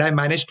 And I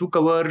managed to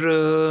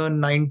cover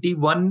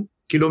 91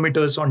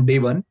 kilometers on day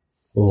one.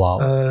 Wow.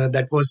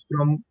 That was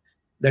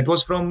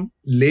from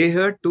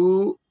Leh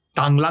to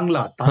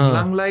Tanglangla.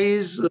 Tanglangla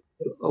is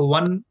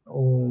one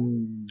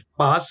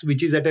pass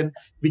which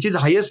is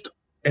highest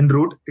en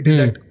route. It is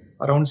at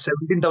around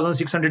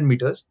 17,600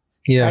 meters.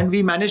 Yeah. And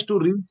we managed to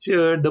reach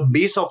the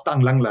base of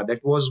Tanglangla.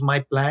 That was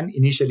my plan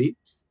initially.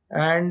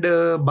 And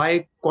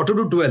by quarter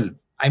to 12,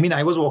 I mean,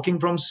 I was walking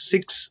from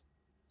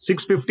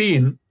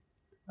 6:15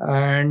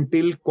 and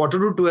till quarter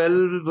to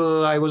 12,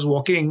 I was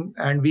walking,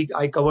 and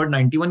I covered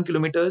 91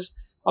 kilometers.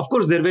 Of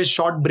course, there were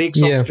short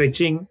breaks of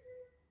stretching,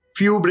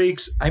 few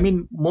breaks. I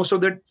mean, most of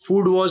that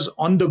food was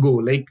on the go.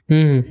 Like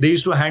they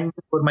used to hand me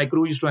over, my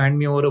crew used to hand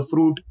me over a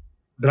fruit,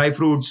 dry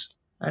fruits,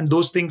 and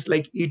those things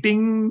like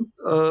eating.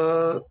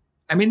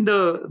 I mean,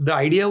 the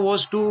idea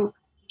was to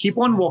keep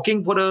on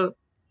walking for a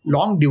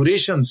long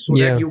duration so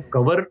that you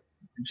cover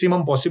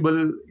maximum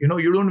possible,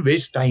 you don't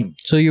waste time.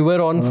 So you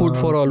were on foot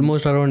for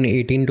almost around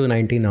 18 to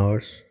 19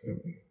 hours.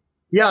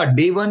 Yeah,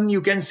 day one,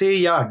 you can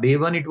say, day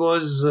one it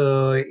was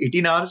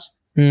 18 hours.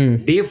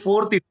 Day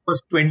fourth, it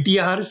was 20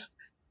 hours.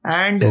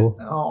 And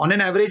on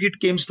an average, it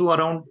came to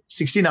around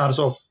 16 hours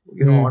of,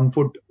 on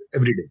foot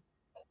every day.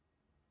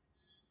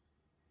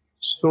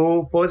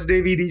 So first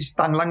day we reached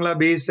Tanglangla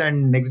base,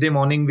 and next day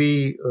morning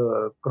we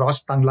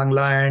crossed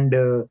Tanglangla, and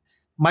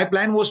my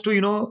plan was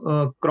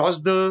to,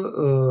 cross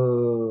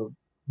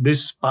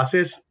this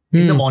passes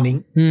in the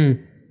morning.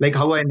 Like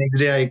how next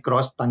day I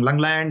crossed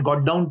Tanglangla and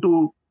got down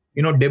to,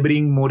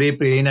 Debring, More,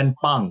 Prane and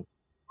Pang.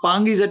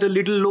 Pang is at a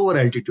little lower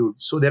altitude.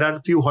 So there are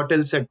a few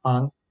hotels at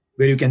Pang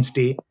where you can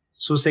stay.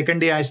 So second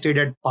day I stayed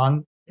at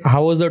Pang.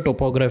 How was the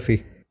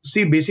topography?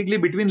 See, basically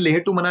between Leh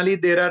to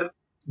Manali, there are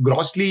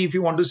grossly, if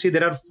you want to say,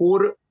 there are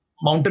 4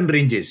 mountain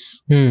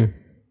ranges.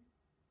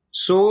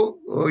 So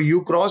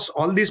you cross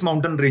all these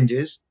mountain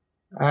ranges,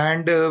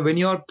 and when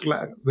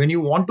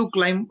you want to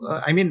climb,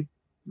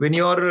 when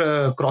you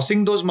are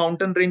crossing those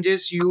mountain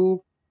ranges,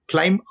 you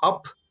climb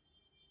up,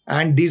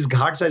 and these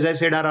ghats, as I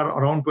said, are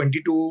around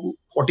 20 to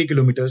 40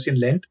 kilometers in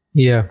length.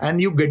 Yeah.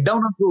 And you get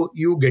down,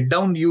 you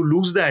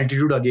lose the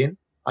altitude again.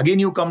 Again,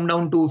 you come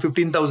down to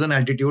 15,000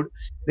 altitude.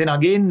 Then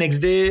again, next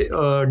day,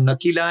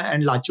 Nakila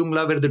and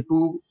Lachungla were the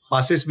 2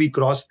 passes we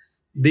crossed.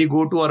 They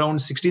go to around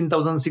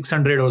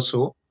 16,600 or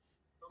so.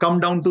 Come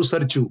down to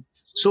Sarchu.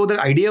 So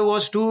the idea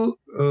was to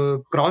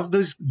cross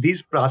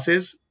these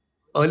passes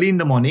early in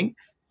the morning.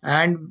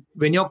 And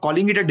when you're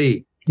calling it a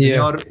day,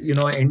 when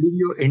you're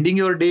ending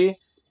your day,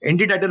 end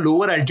it at a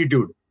lower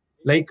altitude.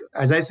 Like,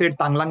 as I said,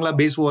 Tanglangla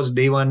base was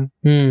day 1.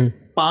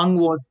 Pang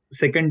was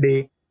second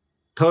day.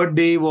 Third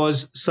day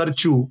was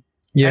Sarchu.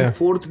 And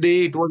fourth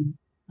day it was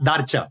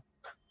Darcha.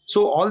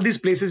 So all these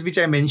places which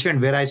I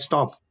mentioned where I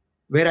stopped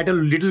were at a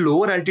little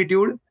lower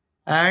altitude.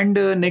 And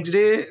next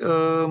day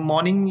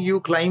morning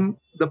you climb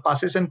the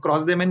passes and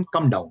cross them and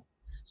come down.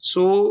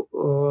 So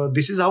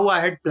this is how I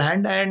had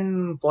planned,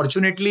 and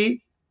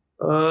fortunately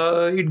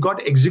it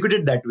got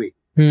executed that way.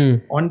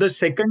 On the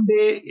second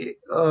day,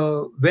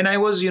 when I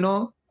was,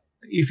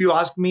 if you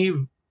ask me,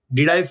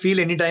 did I feel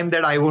any time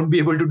that I won't be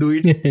able to do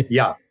it?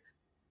 Yeah.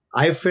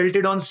 I felt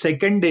it on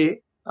second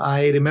day.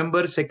 I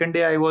remember second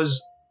day I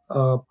was,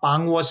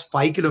 Pang was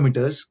 5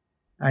 kilometers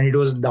and it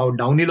was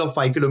downhill of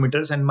 5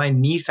 kilometers and my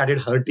knee started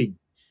hurting.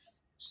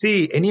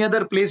 See, any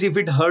other place, if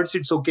it hurts,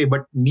 it's okay.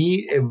 But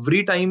knee,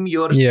 every time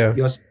you're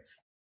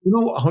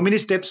how many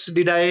steps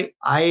did I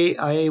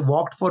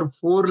walked for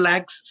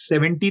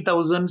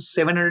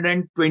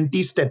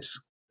 4,70,720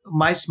 steps.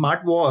 My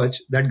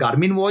smartwatch, that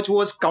Garmin watch,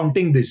 was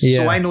counting this.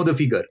 So I know the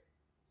figure.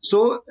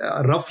 So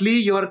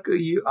roughly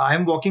I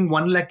am walking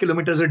 1 lakh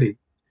kilometers a day.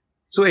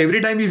 So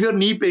every time if your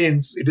knee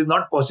pains, it is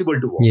not possible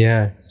to walk.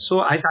 Yeah. So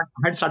I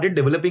had started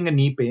developing a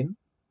knee pain,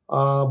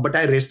 but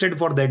I rested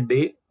for that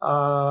day.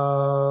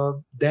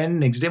 Then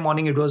next day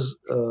morning it was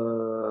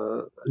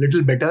a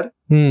little better.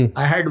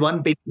 I had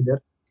one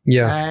painkiller.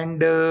 Yeah.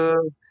 And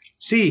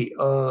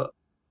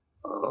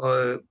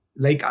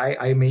like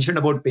I mentioned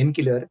about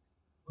painkiller,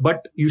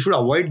 but you should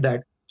avoid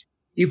that.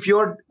 If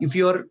you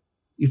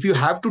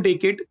have to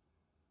take it,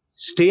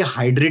 stay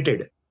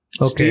hydrated.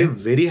 Okay. Stay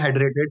very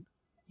hydrated.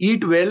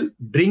 Eat well,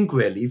 drink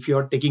well if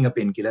you're taking a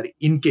painkiller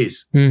in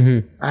case.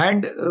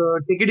 And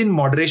take it in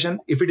moderation.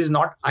 If it is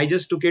not, I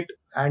just took it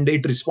and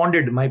it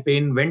responded. My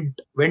pain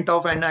went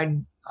off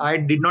and I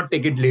did not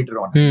take it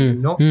later on.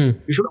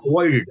 You should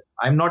avoid it.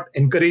 I'm not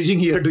encouraging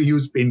here to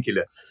use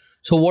painkiller.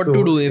 So what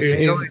to do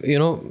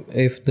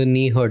if the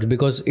knee hurts?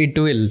 Because it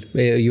will.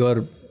 You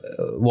are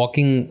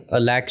walking a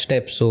lakh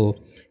steps, so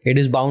it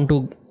is bound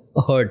to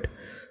hurt.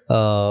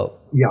 But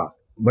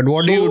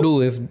what do you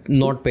do if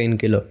not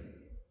painkiller?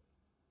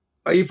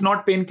 If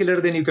not painkiller,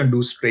 then you can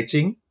do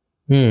stretching.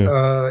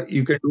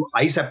 You can do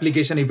ice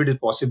application if it is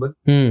possible.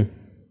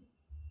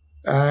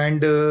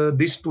 And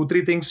these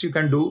 2-3 things you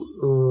can do.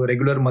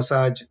 Regular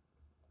massage.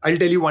 I'll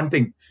tell you one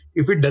thing.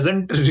 If it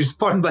doesn't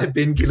respond by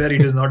painkiller,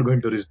 it is not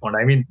going to respond.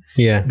 I mean,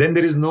 then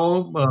there is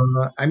no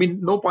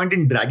point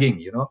in dragging,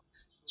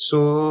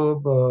 So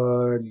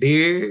at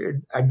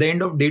the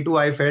end of day 2,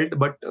 I felt,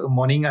 but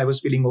morning I was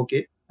feeling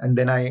okay. and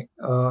then I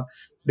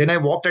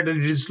walked at a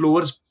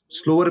little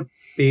slower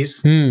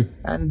pace,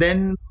 and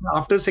then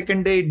after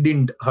second day it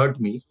didn't hurt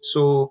me.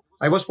 So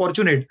I was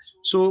fortunate.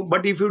 So,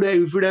 but if you'd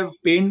have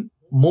pain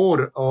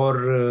more,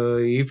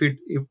 or if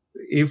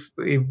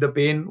the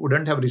pain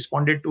wouldn't have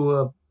responded to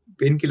a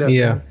painkiller,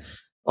 then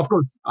of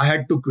course I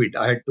had to quit.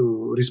 I had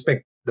to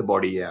respect the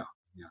body. Yeah.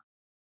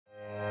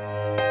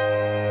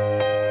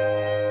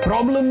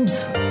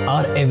 Problems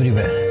are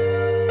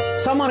everywhere.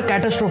 Some are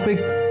catastrophic,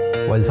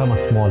 while some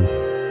are small.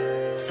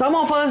 Some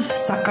of us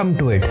succumb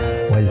to it,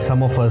 while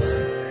some of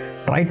us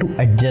try to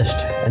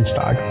adjust and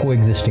start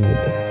coexisting with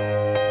it.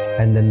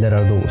 And then there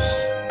are those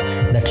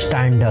that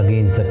stand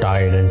against the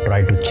tide and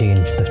try to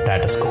change the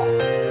status quo.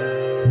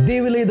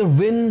 They will either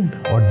win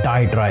or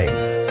die trying,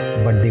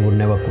 but they would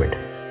never quit.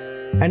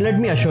 And let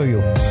me assure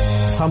you,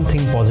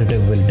 something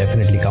positive will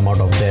definitely come out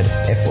of their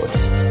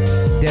efforts.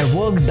 Their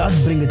work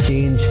does bring a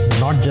change,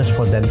 not just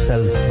for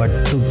themselves, but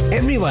to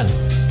everyone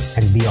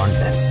and beyond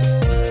them.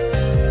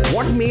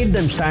 What made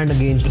them stand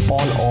against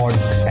all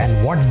odds,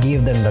 and what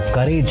gave them the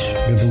courage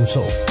to do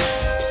so?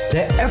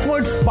 Their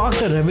efforts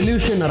sparked a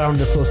revolution around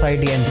the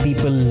society and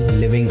people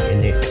living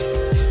in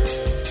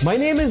it. My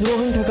name is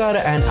Rohan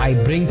Thakkar, and I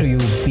bring to you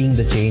Being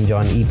the Change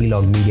on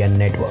Epilog Media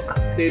Network.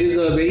 There is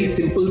a very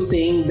simple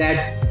saying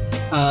that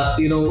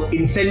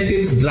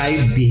incentives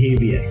drive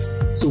behavior.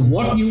 So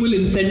what you will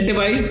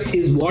incentivize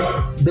is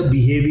what the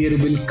behavior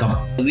will come.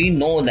 We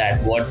know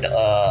that what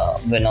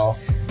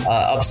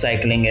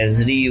upcycling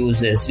is,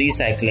 reuse is,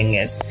 recycling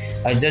is.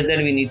 Just that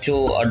we need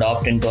to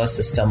adopt into our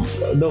system.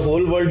 The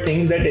whole world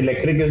thinks that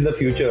electric is the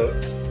future,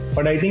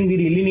 but I think we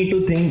really need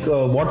to think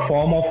what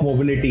form of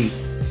mobility.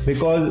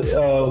 Because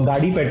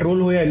गाड़ी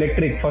petrol हो या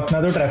electric,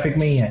 फंसना तो traffic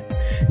में ही है.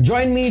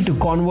 Join me to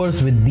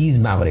converse with these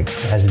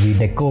mavericks as we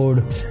decode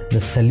the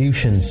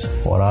solutions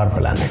for our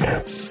planet.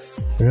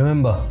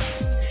 Remember,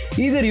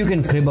 either you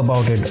can crib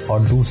about it or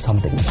do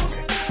something about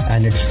it.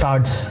 And it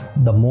starts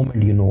the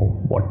moment you know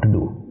what to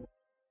do.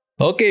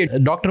 Okay,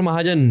 Dr.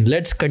 Mahajan,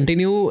 let's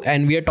continue.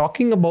 And we are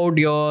talking about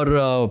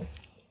your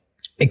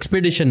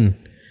expedition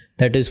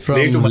that is from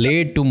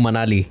Leh to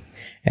Manali.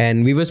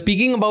 And we were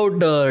speaking about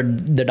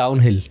the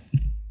downhill.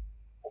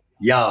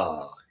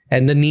 Yeah.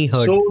 And the knee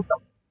hurt.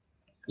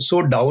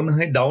 So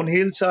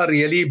downhills are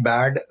really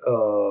bad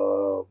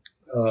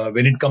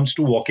when it comes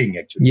to walking,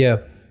 actually. Yeah.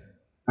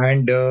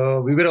 And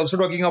we were also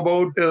talking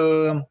about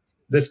the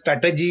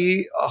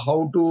strategy,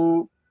 how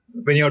to,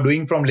 when you're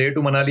doing from Leh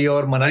to Manali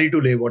or Manali to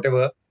Leh,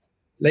 whatever,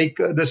 like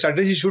the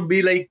strategy should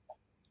be like,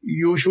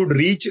 you should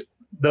reach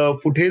the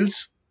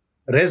foothills,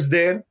 rest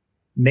there.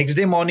 Next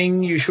day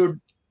morning, you should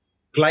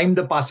climb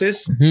the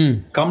passes,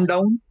 come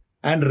down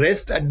and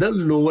rest at the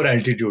lower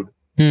altitude.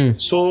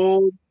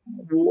 So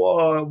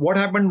what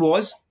happened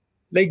was,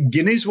 like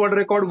Guinness World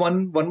Record,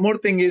 one more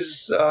thing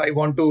is I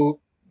want to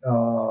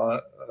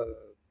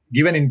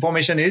give an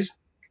information is,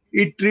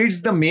 it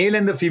treats the male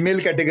and the female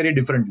category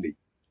differently.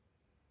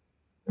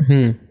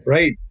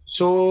 Right.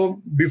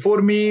 So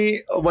before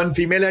me, one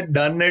female had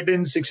done it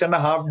in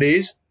 6.5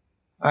 days.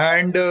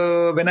 And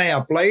when I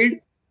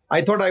applied,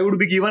 I thought I would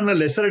be given a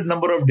lesser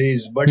number of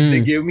days, but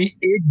they gave me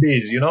 8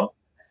 days,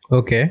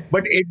 Okay.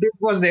 But 8 days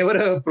was never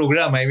a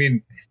program. I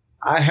mean,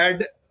 I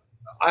had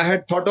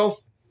thought of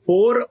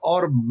 4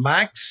 or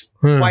max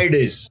 5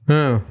 days.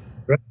 Right?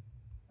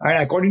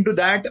 And according to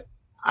that,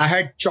 I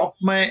had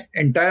chalked my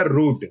entire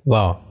route.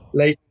 Wow.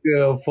 Like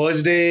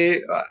first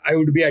day, I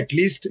would be at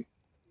least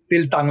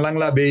till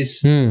Tanglangla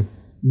base. Next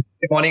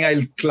morning,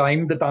 I'll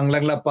climb the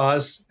Tanglangla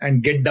pass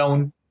and get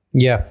down.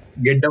 Yeah.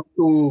 Get down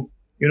to,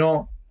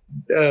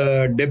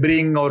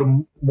 Debring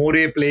or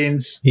Moreh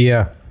plains.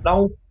 Yeah.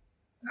 Now,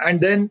 and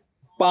then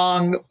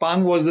Pang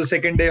was the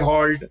second day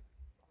halt.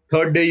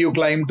 Third day, you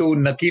climb to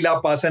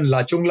Nakila Pass and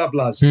Lachungla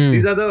Pass.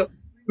 These are the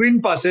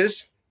twin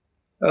passes.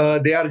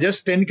 They are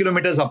just 10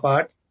 kilometers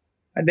apart.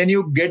 And then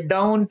you get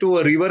down to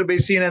a river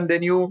basin and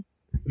then you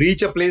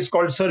reach a place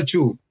called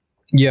Sarchu.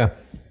 Yeah.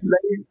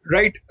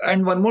 Right.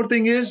 And one more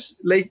thing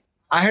is, like,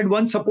 I had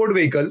one support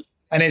vehicle,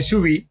 an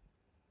SUV.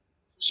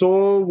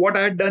 So what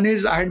I had done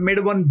is I had made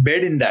one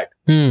bed in that.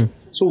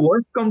 So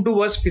worst come to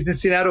worst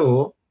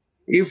scenario,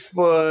 if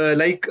I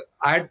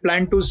had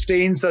planned to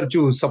stay in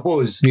Sarchu,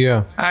 suppose.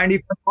 Yeah. And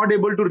if I'm not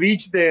able to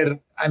reach there,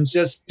 I'm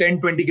just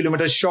 10-20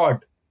 kilometers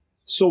short.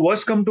 So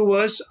worst come to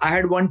worst, I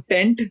had one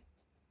tent,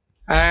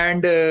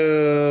 and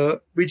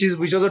which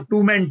was a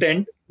 2-man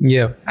tent.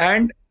 Yeah.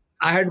 And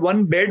I had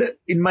one bed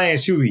in my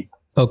SUV.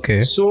 Okay.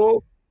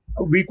 So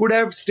we could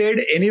have stayed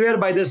anywhere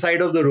by the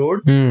side of the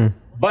road,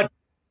 but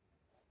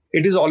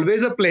it is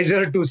always a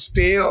pleasure to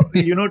stay,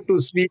 to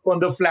sleep on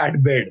the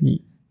flat bed.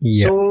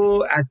 Yeah.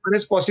 So as far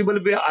as possible,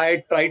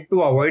 I tried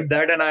to avoid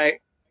that, and I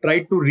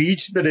tried to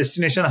reach the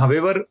destination,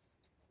 however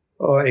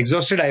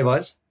exhausted I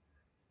was.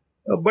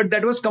 But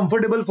that was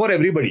comfortable for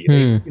everybody.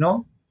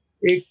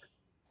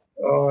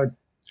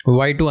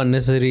 Why to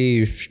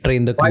unnecessarily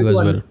strain the crew as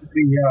well?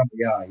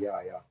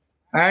 Yeah.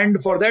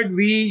 And for that,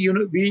 we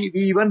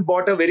even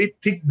bought a very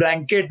thick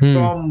blanket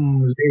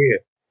from Leh,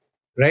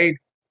 right?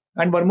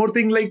 And one more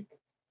thing, like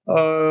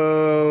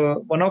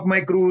one of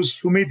my crews,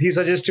 Sumit, he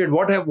suggested,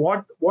 what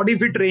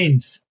if it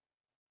rains?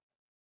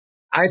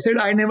 I said,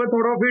 I never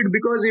thought of it,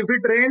 because if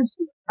it rains,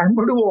 I'm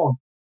going to walk.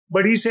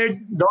 But he said,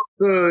 Doc,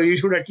 you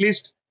should at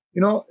least,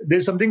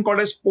 there's something called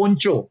as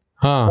poncho.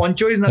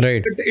 Poncho is nothing,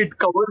 right. It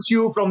covers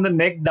you from the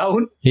neck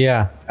down.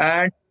 Yeah.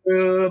 And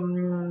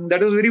that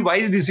was a very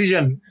wise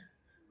decision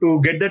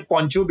to get that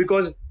poncho,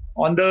 because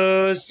on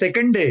the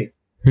second day,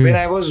 when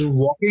I was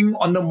walking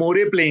on the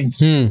Moreh Plains,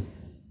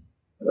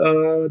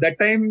 that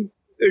time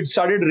it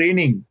started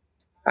raining.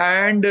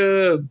 And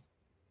the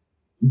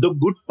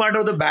good part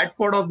or the bad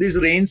part of these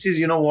rains is,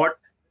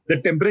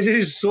 the temperature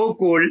is so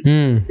cold,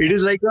 it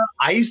is like an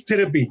ice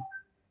therapy.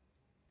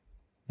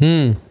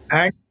 And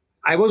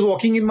I was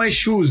walking in my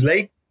shoes,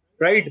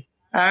 right?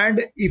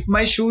 And if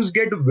my shoes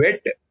get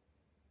wet,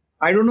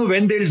 I don't know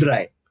when they'll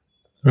dry.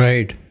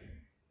 Right.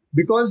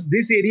 Because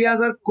these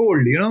areas are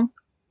cold,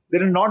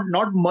 there are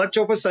not much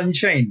of a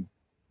sunshine.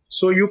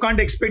 So you can't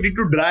expect it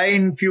to dry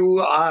in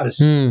few hours.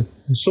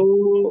 So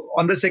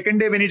on the second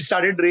day when it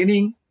started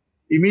raining,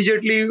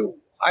 immediately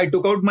I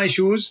took out my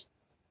shoes,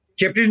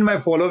 kept it in my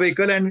follow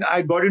vehicle, and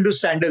I got into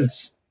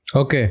sandals.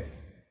 Okay.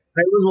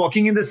 I was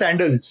walking in the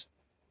sandals.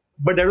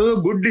 But that was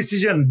a good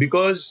decision,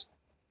 because,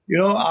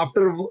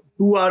 after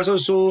 2 hours or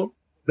so,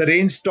 the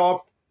rain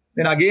stopped.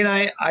 Then again,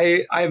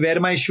 I wear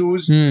my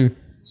shoes.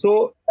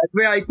 So that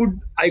way I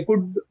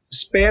could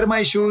spare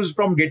my shoes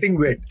from getting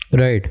wet.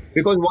 Right.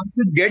 Because once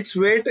it gets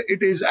wet,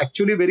 it is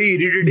actually very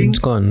irritating. It's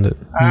gone.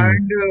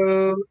 And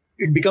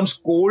it becomes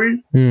cold.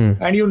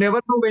 And you never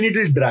know when it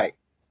will dry.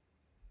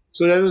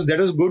 So that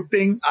was good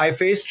thing. I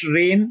faced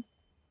rain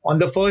on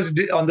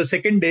the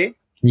second day.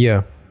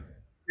 Yeah.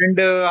 And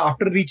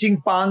after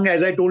reaching Pang,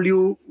 as I told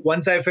you,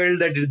 once I felt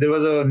that there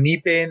was a knee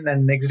pain,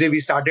 and next day we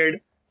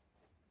started.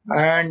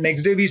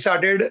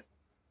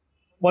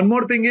 One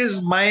more thing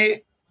is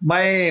my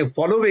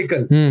follow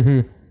vehicle,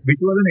 which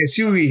was an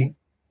SUV.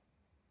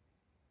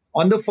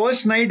 On the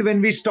first night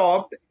when we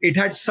stopped, it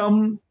had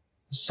some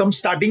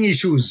starting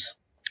issues.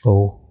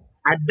 Oh.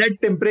 At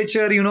that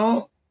temperature,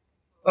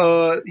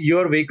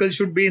 your vehicle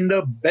should be in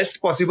the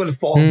best possible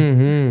form.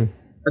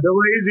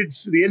 Otherwise,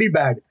 it's really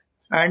bad.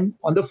 And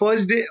on the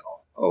first day,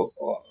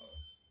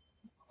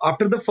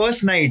 after the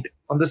first night,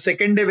 on the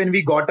second day when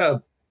we got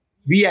up,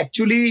 we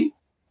actually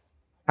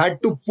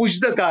had to push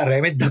the car.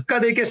 I mean,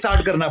 dhakka deke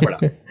start karna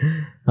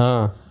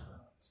pada.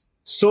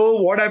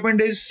 So what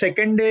happened is,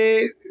 second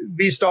day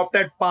we stopped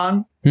at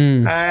Pang,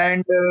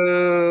 and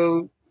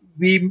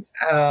we,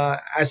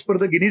 as per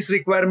the Guinness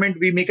requirement,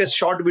 we make a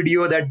short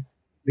video that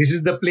this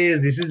is the place,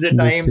 this is the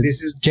time,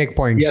 this is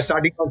checkpoints. We are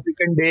starting on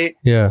second day.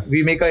 Yeah.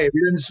 We make a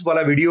evidence for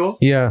a video.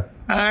 Yeah.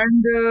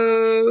 And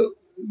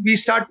we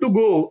start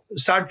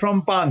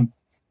from Pang,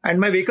 and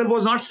my vehicle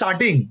was not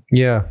starting.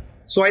 Yeah.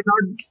 So I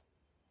thought,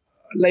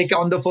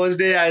 on the first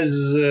day, as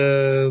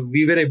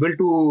we were able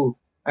to,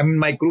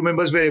 my crew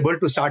members were able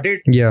to start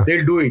it. Yeah.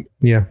 They'll do it.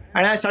 Yeah.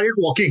 And I started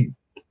walking.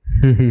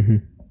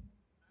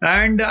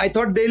 And I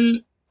thought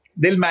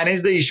they'll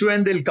manage the issue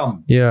and they'll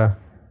come. Yeah.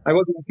 I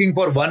was walking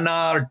for 1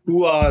 hour,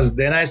 2 hours.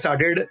 Then I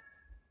started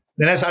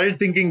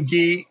thinking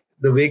ki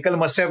the vehicle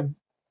must have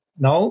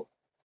now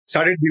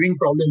started giving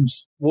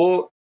problems.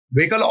 Wo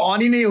vehicle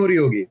on hi nahi ho rahi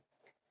hogi.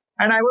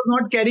 And I was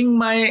not carrying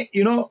my,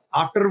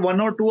 after 1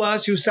 or 2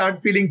 hours, you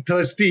start feeling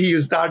thirsty,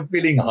 you start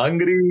feeling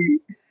hungry.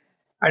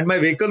 And my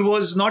vehicle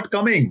was not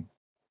coming.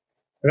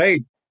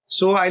 Right.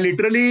 So I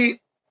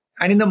literally,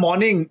 and in the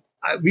morning,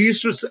 I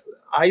used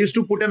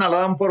to put an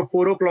alarm for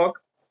 4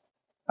 o'clock.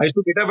 I used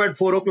to get up at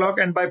 4 o'clock,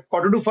 and by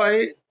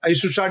 4:45, I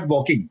used to start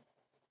walking.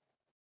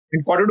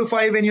 In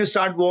 4:45, when you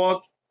start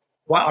walk,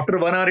 after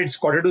 1 hour, it's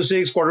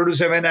 5:45,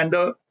 6:45, and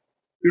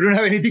you don't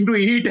have anything to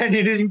eat and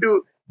anything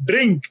to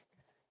drink.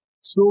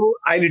 So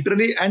I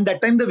literally, and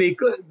that time the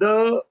vehicle,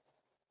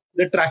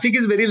 the traffic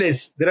is very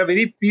less. There are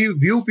very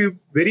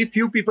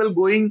few people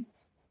going.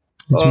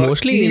 It's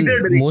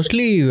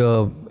mostly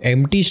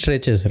empty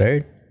stretches,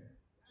 right?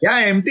 Yeah,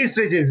 empty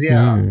stretches.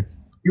 Yeah.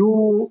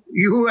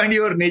 You and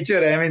your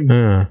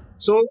nature.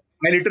 So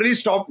I literally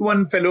stopped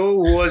one fellow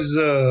who was,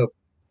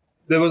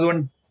 there was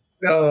one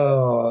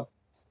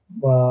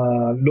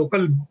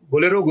local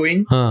Bolero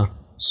going.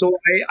 So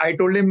I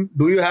told him,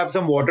 do you have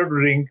some water to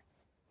drink?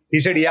 He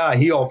said, yeah.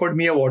 He offered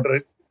me a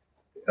bottle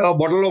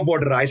of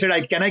water. I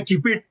said, can I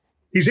keep it?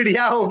 He said,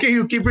 yeah, okay,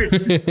 you keep it.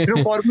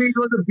 For me, it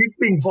was a big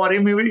thing. For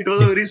him, it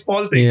was a very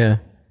small thing. Yeah.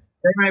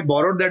 Then I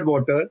borrowed that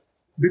water,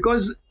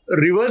 because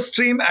river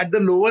stream at the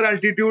lower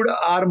altitude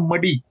are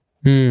muddy.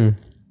 You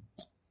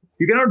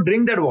cannot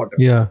drink that water.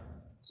 Yeah.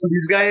 So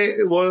this guy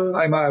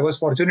I was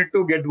fortunate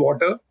to get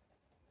water.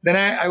 Then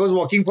I was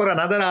walking for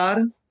another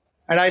hour,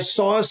 and I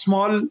saw a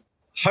small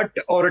hut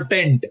or a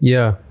tent.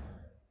 Yeah.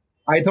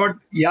 I thought,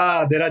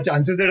 yeah, there are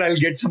chances that I'll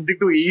get something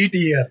to eat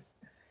here.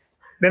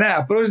 Then I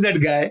approached that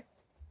guy.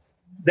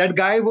 That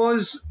guy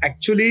was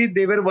actually,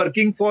 they were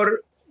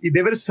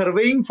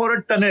surveying for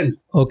a tunnel.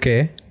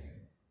 Okay.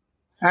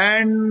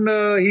 And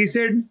he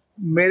said,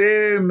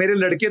 मेरे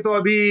लड़के तो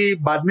अभी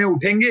बाद में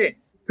उठेंगे,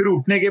 फिर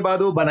उठने के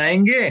बाद वो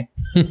बनाएंगे.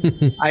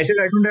 I said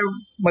I don't have,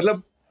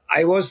 मतलब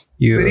I was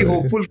very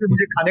hopeful कि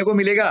मुझे खाने को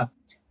मिलेगा.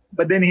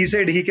 But then he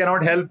said he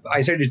cannot help.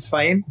 I said it's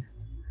fine.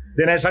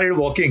 Then I started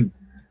walking.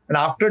 And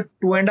after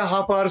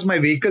 2.5 hours, my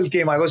vehicle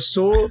came. I was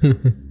so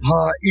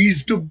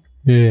eased to...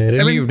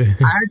 relieved.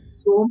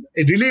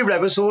 Relieved. I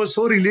was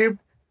so relieved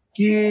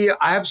that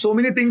I have so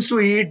many things to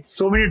eat,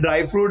 so many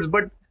dry fruits,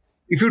 but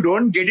if you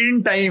don't get it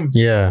in time,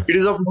 it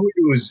is of no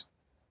use.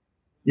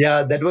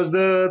 Yeah, that was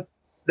the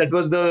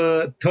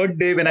third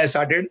day when I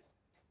started.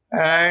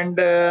 And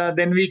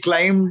then we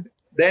climbed.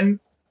 Then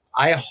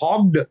I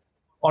hogged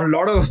on a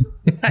lot of...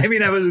 I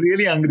was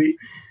really hungry.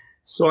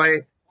 So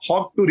I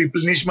hogged to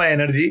replenish my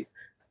energy,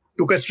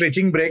 took a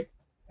stretching break,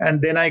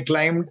 and then I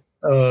climbed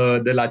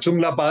the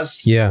Lachungla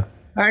Pass. Yeah.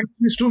 And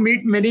used to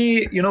meet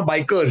many,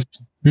 bikers.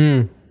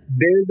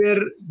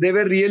 They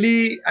were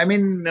really,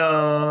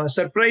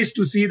 surprised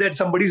to see that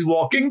somebody is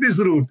walking this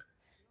route.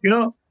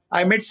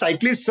 I met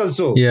cyclists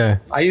also. Yeah.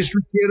 I used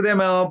to cheer them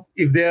up.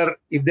 If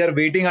they're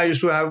waiting, I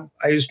used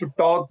to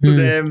talk to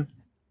them.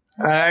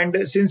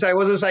 And since I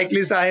was a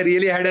cyclist, I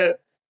really had a,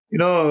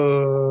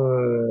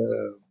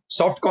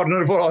 soft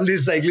corner for all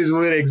these cyclists who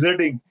were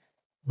exerting.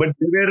 But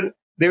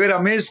they were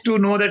amazed to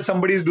know that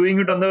somebody is doing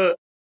it on the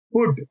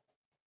foot.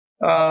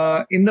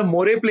 In the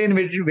More Plain,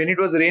 when it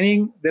was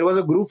raining, there was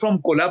a group from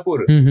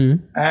Kolhapur.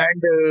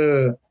 And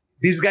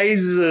these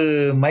guys,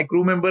 my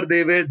crew member,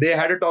 they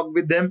had a talk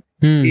with them.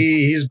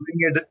 He's doing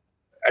it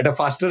at a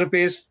faster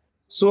pace.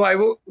 So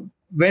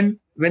when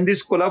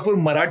this Kolhapur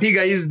Marathi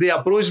guys, they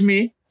approached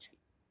me,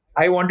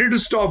 I wanted to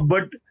stop,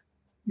 but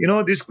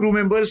these crew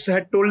members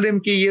had told them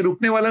कि ये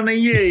रुकने वाला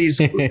नहीं है.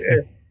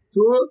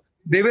 So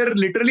they were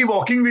literally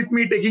walking with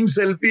me, taking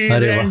selfies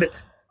and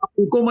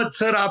रुको मत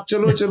sir, आप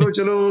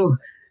चलो.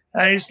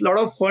 And it's a lot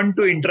of fun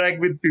to interact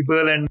with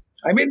people. And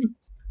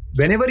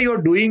whenever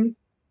you're doing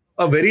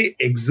a very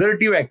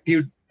exertive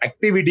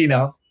activity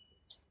now,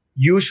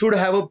 you should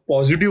have a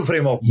positive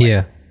frame of mind.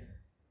 Yeah.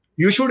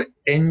 You should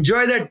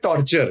enjoy that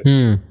torture.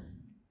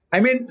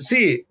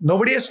 See,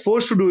 nobody has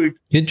forced to do it.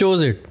 You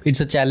chose it.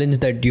 It's a challenge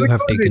that you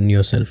have taken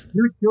yourself.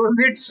 You chose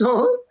it,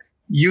 so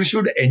you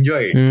should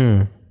enjoy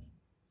it.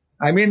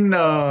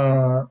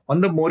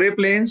 On the More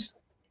Plains,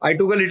 I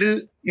took a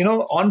little,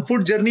 on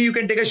foot journey, you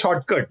can take a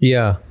shortcut.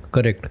 Yeah,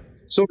 correct.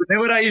 So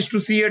whenever I used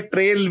to see a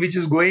trail which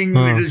is going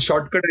little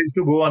shortcut, I used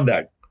to go on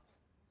that.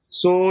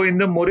 So in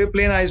the More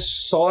Plain, I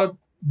saw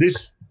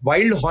this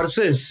wild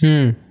horses,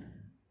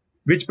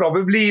 which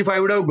probably if I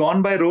would have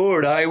gone by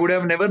road, I would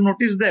have never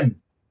noticed them.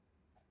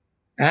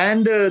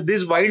 And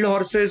these wild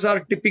horses are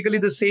typically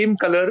the same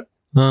color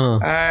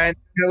and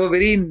they have a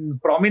very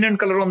prominent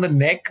color on the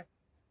neck.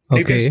 Okay.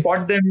 You can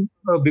spot them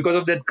because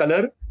of that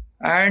color.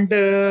 And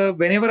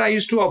whenever I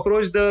used to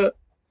approach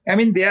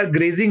they are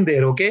grazing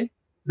there, okay?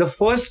 The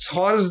first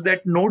horse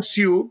that notes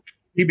you,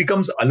 he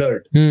becomes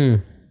alert.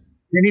 Then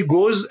he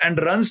goes and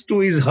runs to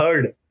his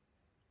herd.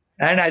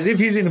 And as if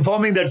he's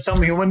informing that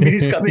some human being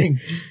is coming.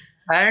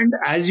 And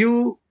as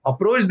you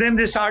approach them,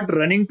 they start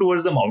running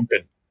towards the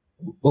mountain.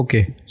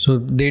 Okay. So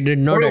they did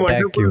not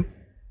attack you.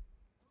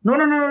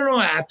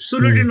 No.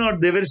 Absolutely not.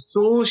 They were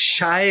so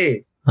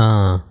shy.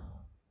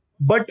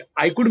 But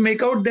I could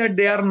make out that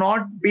they are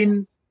not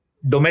being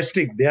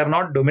domestic. They are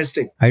not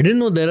domestic. I didn't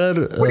know there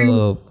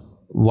are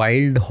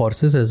wild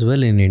horses as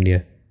well in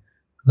India.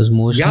 Because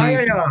mostly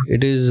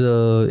it is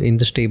in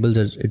the stables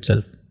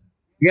itself.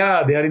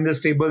 Yeah, they are in the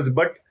stables.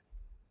 But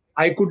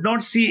I could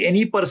not see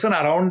any person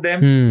around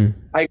them.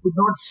 I could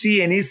not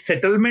see any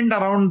settlement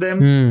around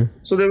them.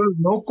 So there was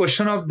no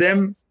question of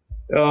them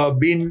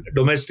being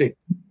domestic.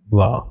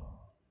 Wow.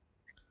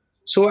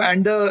 So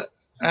and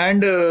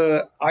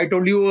I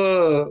told you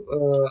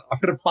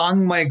after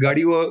Pang, my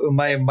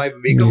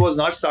vehicle was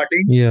not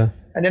starting. Yeah.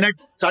 And then I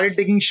started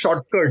taking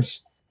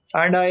shortcuts.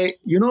 And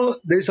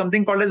there is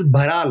something called as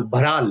Bharal.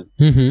 Bharal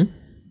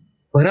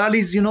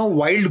is,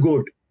 wild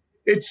goat.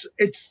 It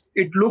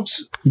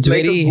looks it's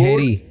like very a goat.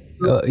 hairy,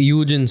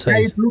 huge in size.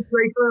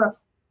 Yeah,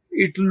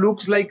 it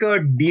looks like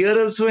a deer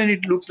also, and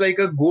it looks like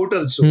a goat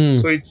also.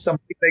 So it's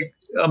something like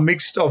a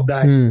mix of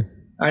that. And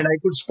I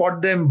could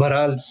spot them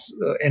Bharals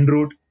en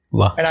route.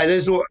 Wow. And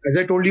as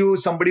I told you,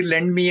 somebody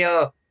lent me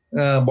a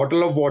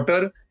bottle of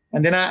water.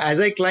 And then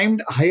as I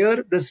climbed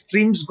higher, the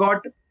streams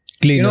got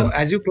cleaner.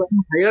 As you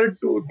climb higher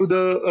to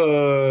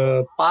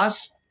the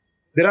pass,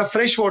 there are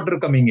fresh water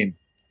coming in.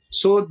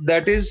 So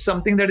that is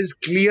something that is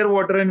clear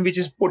water and which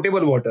is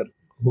potable water.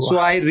 Wow. So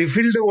I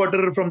refilled the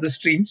water from the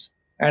streams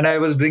and I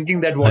was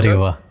drinking that water.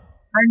 Areva.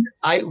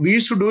 And we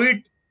used to do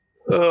it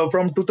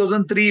from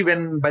 2003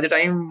 when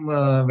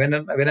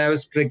I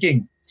was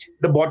trekking.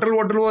 The bottled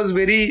water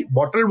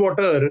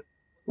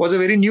was a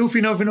very new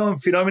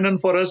phenomenon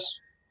for us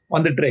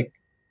on the trek.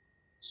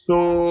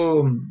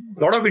 So a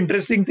lot of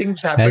interesting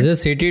things happened. As a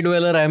city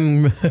dweller,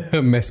 I'm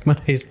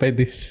mesmerized by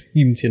these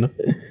scenes,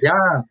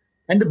 Yeah.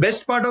 And the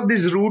best part of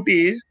this route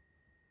is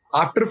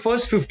after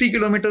first 50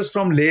 kilometers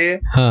from Leh,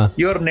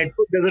 your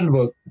network doesn't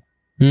work.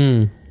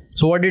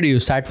 So what did you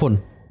use? Sat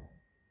phone?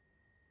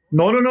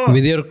 No.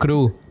 With your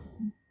crew?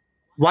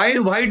 why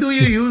do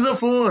you use a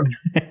phone?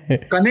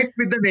 Connect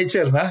with the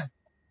nature, na?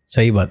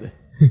 सही बात है.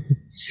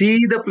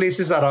 See the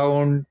places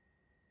around,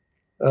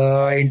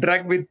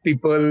 interact with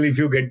people if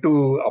you get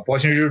to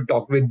opportunity to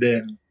talk with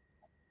them.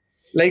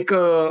 Like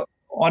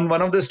on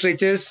one of the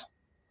stretches,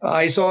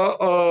 I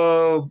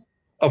saw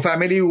a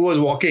family who was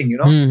walking, you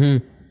know. Mm-hmm.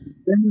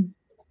 Then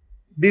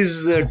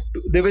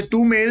there were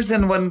two males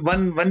and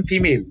one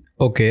female.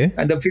 Okay.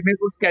 And the female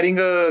was carrying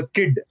a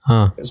kid,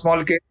 Huh. a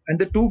small kid. And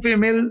the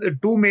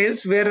two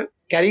males were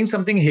carrying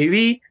something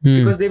heavy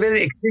because they were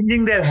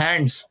exchanging their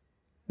hands.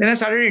 Then I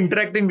started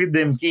interacting with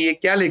them. Ki ye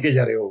kya leke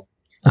ja rahe ho?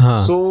 Huh.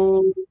 So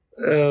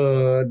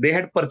they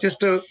had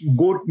purchased a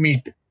goat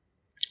meat.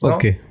 you know,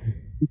 Okay.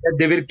 that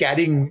they were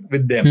carrying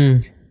with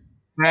them.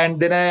 And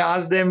then I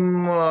asked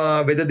them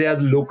whether they are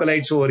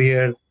localites over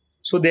here.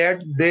 So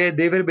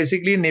they were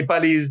basically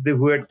Nepalis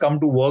who had come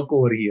to work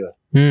over here.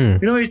 You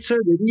know, it's a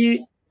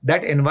very,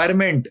 that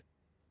environment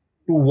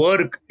to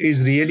work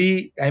is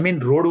really, I mean,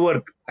 road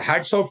work.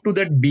 Hats off to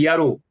that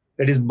BRO,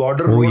 that is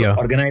Border Road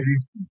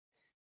Organization.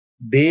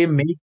 They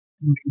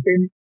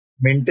maintain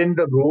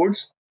the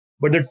roads,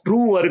 but the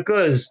true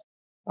workers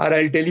are,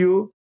 I'll tell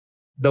you,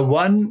 the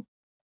one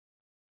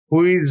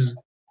who is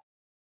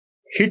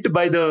hit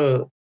by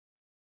the,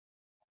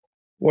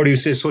 what do you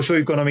say,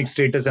 socio-economic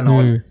status and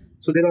all.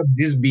 So there are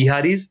these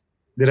Biharis,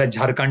 there are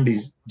Jharkhand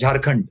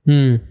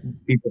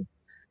people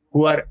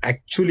who are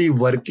actually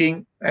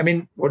working. I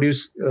mean,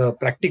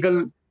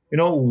 practical,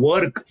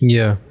 work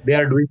they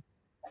are doing.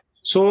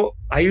 So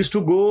I used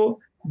to go,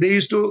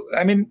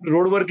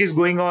 road work is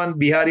going on,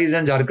 Biharis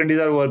and Jharkhandis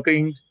are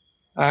working.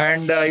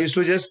 And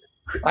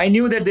I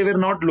knew that they were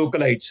not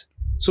localites.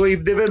 So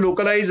if they were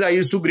localized, I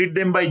used to greet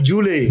them by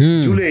Jule.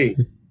 Jule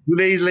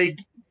is like,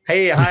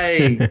 hey,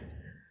 hi.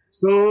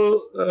 So,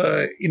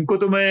 inko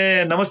to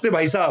main namaste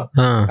bhai sahab.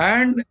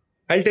 And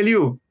I'll tell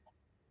you,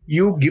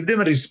 you give them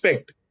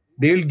respect,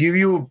 they will give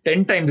you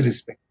 10 times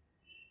respect.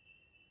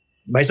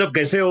 Bhai sahab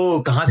kaise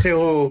ho, kahan se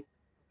ho,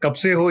 kab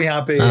se ho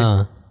yahan pe.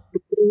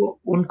 तो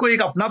उनको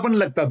एक अपनापन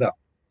लगता था.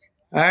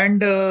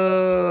 And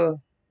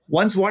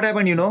once what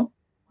happened,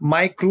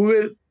 my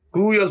crew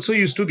also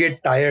used to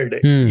get tired.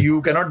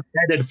 You cannot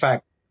deny that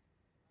fact.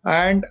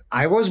 And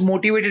I was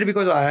motivated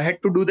because I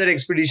had to do that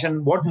expedition.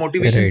 What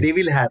motivation they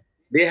will have?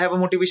 They have a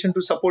motivation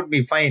to support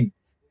me. Fine.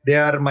 They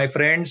are my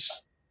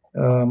friends,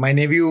 my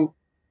nephew.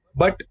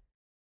 But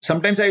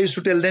sometimes I used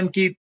to tell them,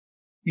 ki,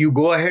 you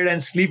go ahead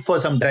and sleep for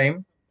some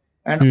time.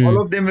 And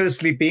all of them were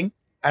sleeping.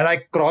 And I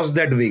crossed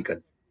that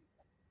vehicle.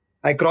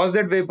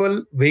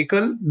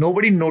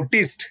 Nobody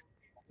noticed.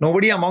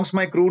 Nobody amongst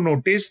my crew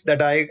noticed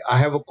that I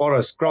have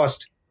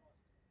crossed.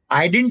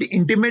 I didn't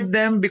intimate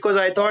them because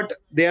I thought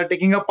they are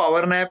taking a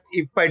power nap.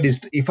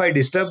 If I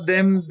disturb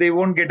them, they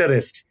won't get a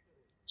rest.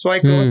 So I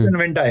crossed and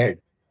went ahead.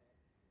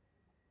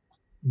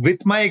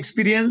 With my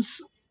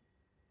experience,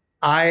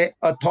 a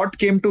thought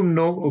came to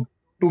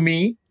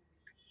me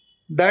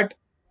that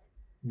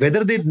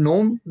whether they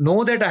know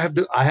that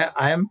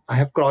I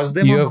have crossed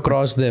them. You have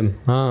crossed them.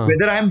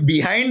 Whether I am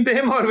behind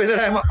them or whether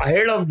I am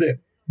ahead of them.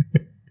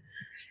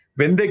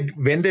 When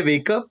they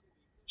wake up,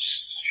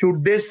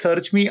 should they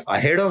search me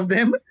ahead of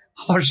them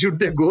or should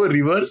they go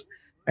reverse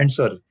and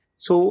search?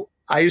 So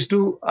I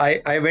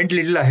went a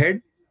little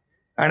ahead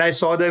and I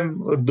saw them,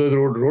 the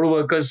road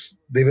workers,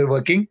 they were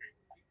working.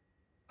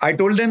 I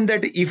told them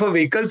that if a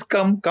vehicle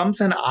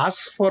comes and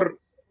asks for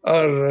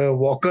a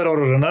walker or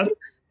a runner,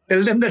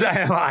 tell them that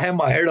I am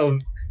ahead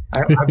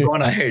I've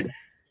gone ahead.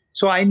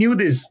 So I knew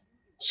this.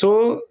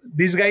 So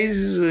these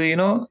guys, they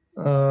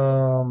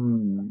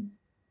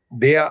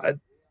are,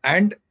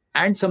 and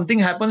something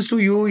happens to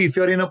you, if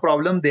you're in a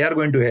problem, they are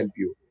going to help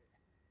you.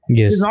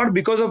 Yes. It's not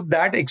because of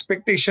that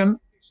expectation,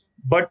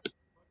 but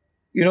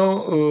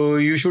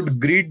you should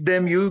greet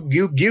them.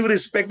 You give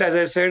respect, as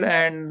I said,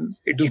 and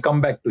it will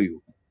come back to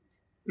you.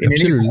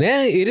 Absolutely.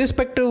 Yeah,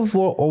 irrespective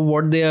of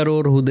what they are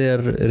or who they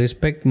are,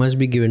 respect must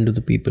be given to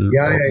the people.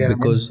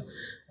 Because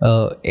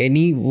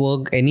any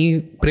work,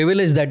 any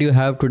privilege that you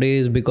have today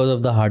is because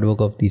of the hard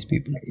work of these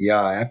people.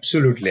 Yeah,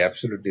 absolutely.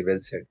 Absolutely. Well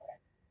said.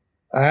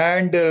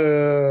 And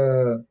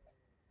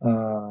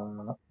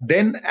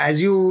then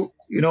as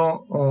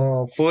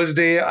first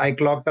day I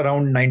clocked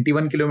around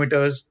 91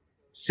 kilometers.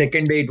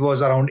 Second day it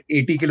was around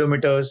 80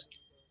 kilometers.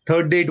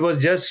 Third day it was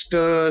just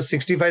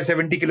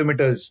 65-70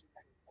 kilometers.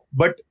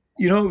 But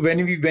when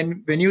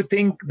you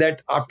think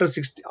that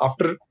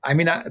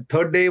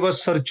third day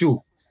was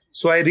Sarchu.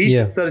 So I reached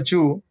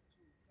Sarchu,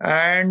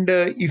 and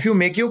if you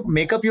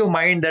make up your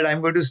mind that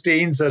I'm going to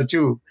stay in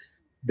Sarchu,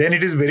 then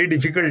it is very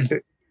difficult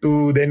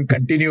to then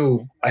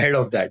continue ahead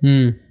of that.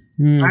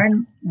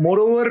 And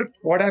moreover,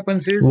 what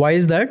happens is... Why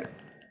is that?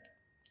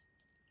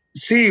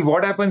 See,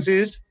 what happens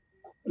is,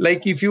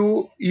 like if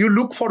you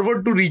look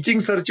forward to reaching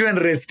Sarchu and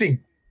resting,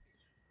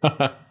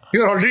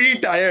 you're already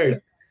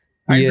tired.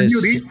 And when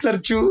you reach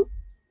Sarchu,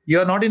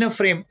 you're not in a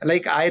frame.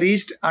 Like I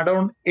reached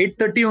around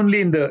 8:30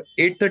 only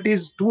 8:30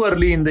 is too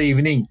early in the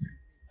evening.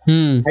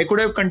 I could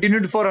have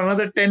continued for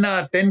another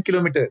 10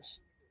 kilometers.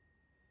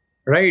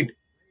 Right?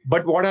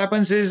 But what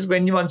happens is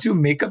once you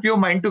make up your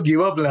mind to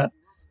give up,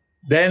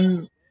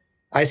 then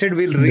I said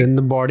then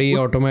the body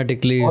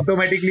automatically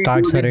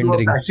starts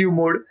surrendering. Passive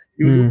mode.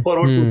 You look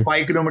forward to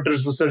 5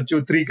 kilometers to search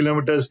you, 3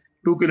 kilometers,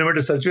 2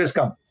 kilometers search you has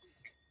come.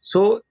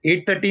 So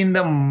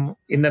 8:30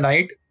 in the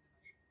night,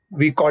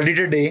 we called it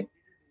a day.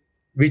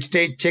 We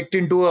checked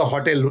into a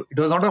hotel. It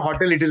was not a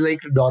hotel. It is like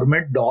a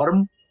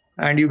dorm,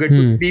 and you get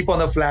to sleep on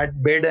a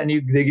flat bed, and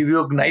they give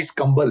you a nice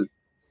kambal.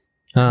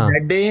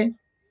 That day,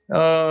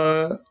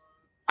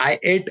 I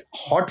ate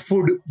hot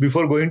food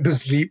before going to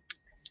sleep.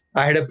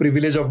 I had a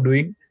privilege of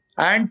doing.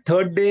 And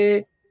third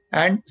day,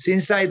 and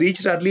since I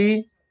reached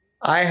early,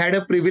 I had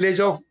a privilege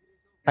of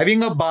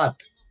having a bath.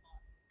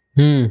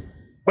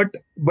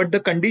 But the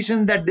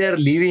condition that they are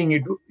leaving,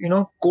 it,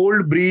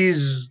 cold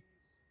breeze,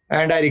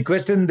 and I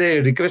requested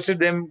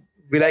them,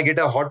 will I get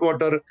a hot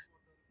water?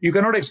 You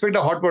cannot expect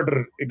a hot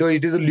water.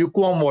 It is a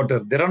lukewarm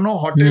water. There are no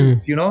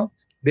hotels,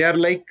 they are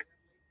like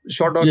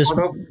sort of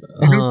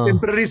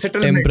temporary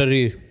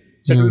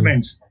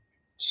settlements.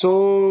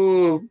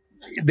 So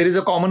there is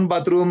a common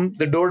bathroom.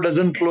 The door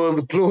doesn't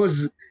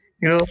close.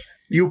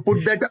 You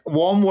put that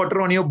warm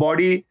water on your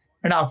body,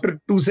 and after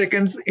 2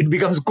 seconds, it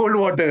becomes cold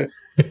water.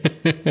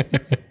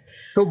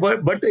 So,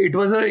 but it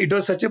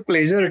was such a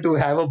pleasure to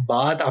have a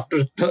bath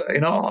after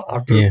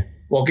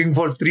walking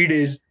for 3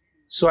 days.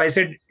 So I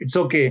said, it's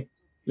okay.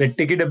 Let's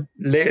take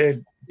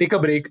a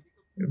break.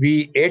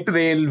 We ate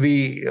well.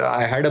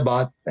 I had a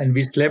bath and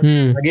we slept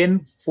again.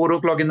 4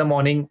 o'clock in the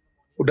morning.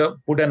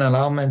 Put an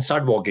alarm and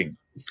start walking.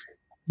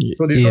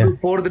 So this was the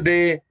fourth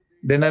day.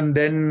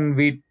 Then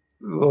we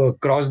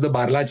crossed the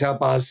Barlacha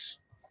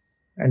Pass.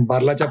 And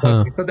Barlacha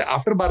Pass.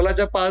 After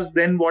Barlacha Pass,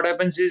 then what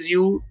happens is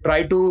you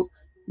tend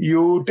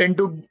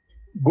to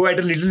go at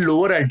a little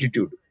lower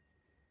altitude.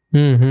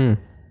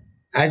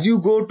 As you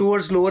go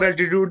towards lower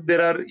altitude,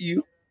 there are,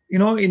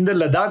 in the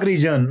Ladakh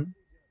region,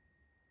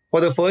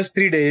 for the first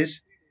 3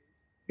 days,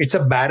 it's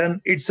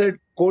a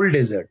cold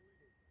desert.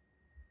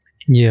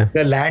 Yeah.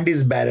 The land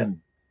is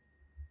barren.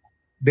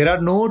 There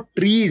are no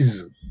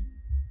trees.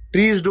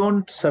 Trees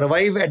don't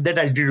survive at that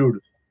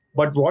altitude.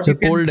 But it's a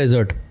cold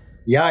desert.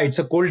 Yeah, it's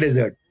a cold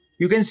desert.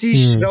 You can see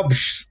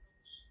shrubs,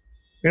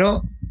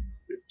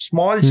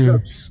 small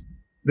shrubs.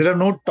 There are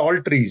no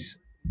tall trees.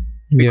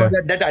 Because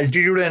at that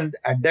altitude and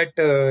at that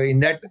in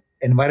that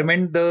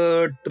environment,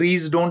 the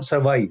trees don't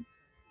survive.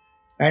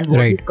 And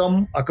what you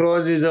come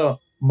across is a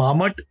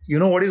marmot. You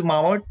know what is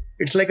marmot?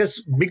 It's like a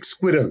big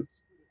squirrel.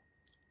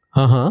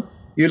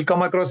 You'll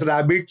come across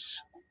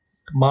rabbits,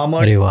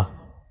 marmots.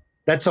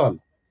 That's all.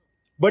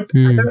 But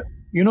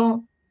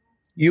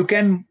you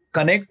can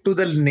connect to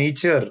the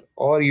nature,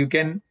 or you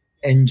can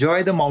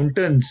enjoy the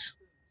mountains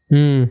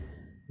when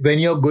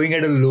you're going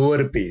at a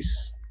lower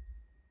pace.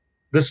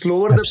 The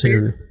slower the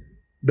pace,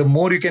 the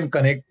more you can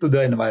connect to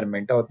the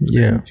environment or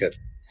the nature.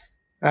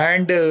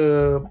 And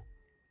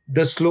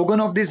the slogan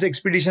of this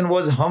expedition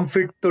was "Hum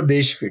fit to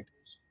Desh fit."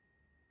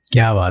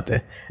 Kya baat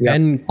hai. Yeah.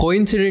 And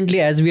coincidentally,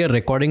 as we are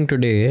recording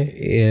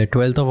today,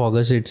 12th of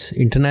August, it's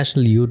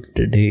International Youth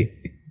Day.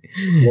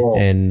 Wow.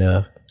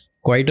 And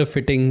quite a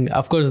fitting,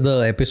 of course, the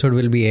episode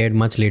will be aired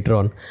much later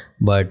on,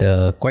 but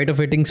quite a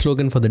fitting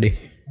slogan for the day.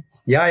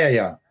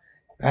 Yeah.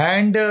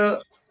 And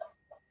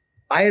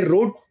I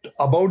wrote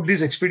about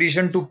this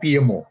expedition to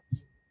PMO.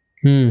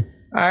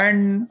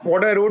 And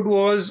what I wrote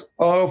was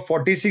a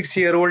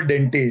 46-year-old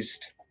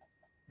dentist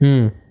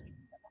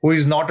who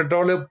is not at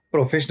all a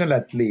professional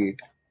athlete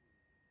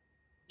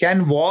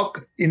can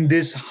walk in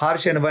this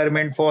harsh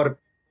environment for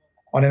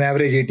on an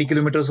average 80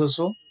 kilometers or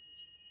so.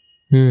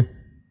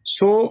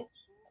 So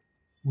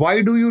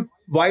why do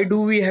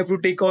we have to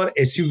take our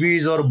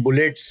SUVs or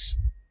bullets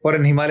for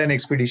an Himalayan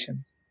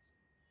expedition?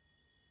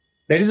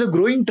 That is a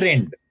growing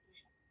trend.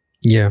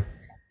 Yeah.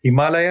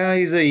 Himalaya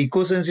is an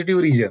eco-sensitive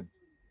region.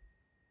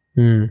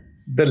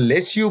 The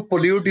less you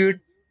pollute it,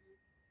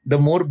 the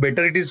more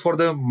better it is for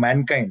the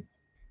mankind.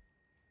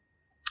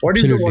 What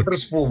is the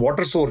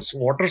water source?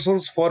 Water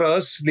source for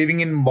us living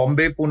in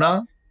Bombay,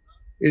 Pune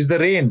is the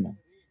rain.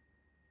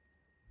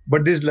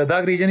 But this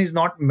Ladakh region is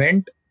not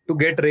meant to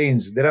get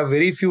rains. There are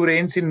very few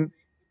rains in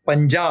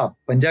Punjab.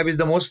 Punjab is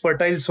the most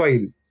fertile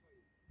soil.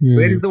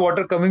 Where is the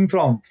water coming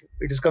from?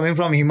 It is coming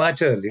from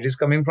Himachal. It is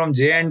coming from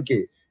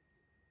J&K.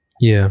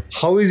 Yeah.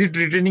 How is it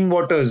retaining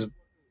waters?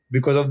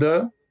 Because of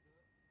the,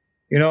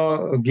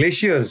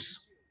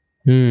 glaciers.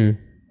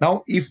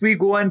 Now, if we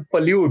go and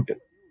pollute,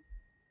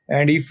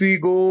 and if we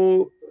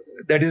go,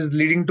 that is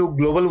leading to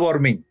global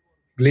warming.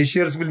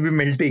 Glaciers will be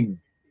melting.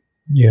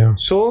 Yeah.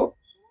 So,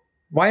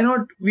 why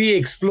not we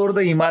explore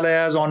the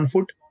Himalayas on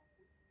foot?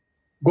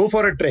 Go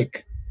for a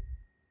trek.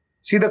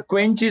 See, the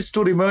quench is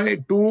to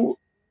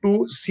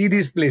see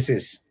these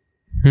places.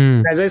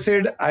 As I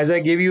said, as I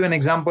gave you an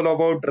example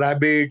about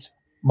rabbits,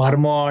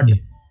 marmot,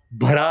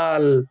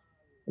 bharal,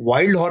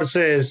 wild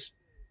horses.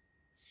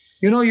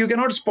 You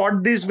cannot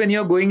spot this when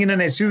you're going in an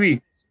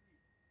SUV.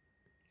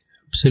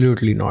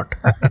 Absolutely not.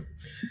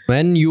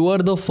 When you are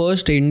the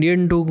first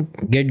Indian to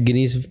get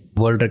Guinness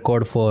World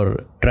Record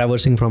for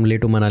traversing from Leh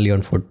to Manali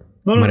on foot.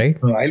 No, Am no, I right?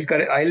 no.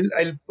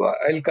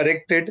 I'll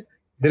correct it.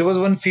 There was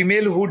one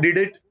female who did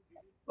it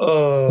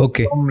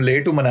Okay. from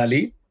Leh to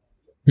Manali,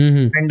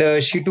 Mm-hmm.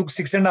 and she took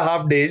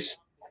 6.5 days.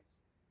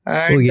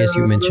 And Oh yes,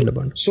 you mentioned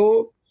about it.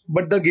 so,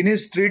 but the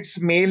Guinness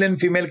treats male and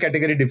female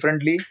category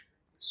differently.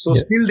 So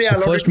Yeah. still they So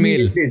allowed first me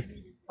male. 8 days.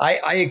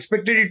 I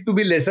expected it to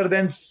be lesser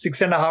than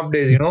 6.5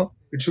 days.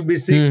 It should be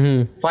 6,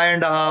 Mm-hmm.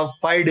 5.5,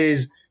 5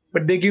 days.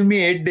 But they give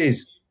me 8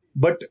 days.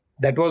 But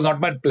that was not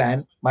my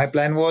plan. My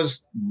plan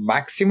was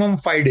maximum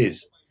 5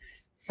 days.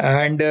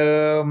 And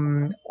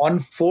on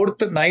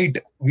fourth night,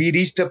 we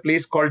reached a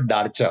place called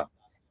Darcha.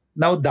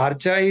 Now,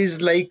 Darcha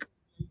is like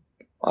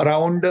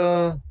around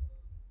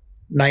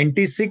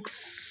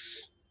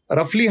 96,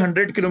 roughly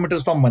 100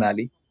 kilometers from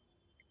Manali.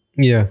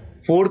 Yeah.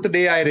 Fourth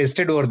day, I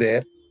rested over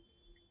there.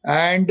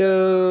 And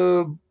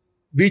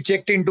we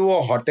checked into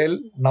a hotel.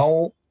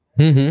 Now,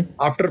 Mm-hmm.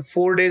 after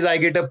 4 days, I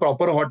get a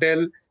proper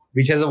hotel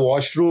which has a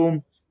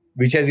washroom,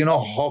 which has,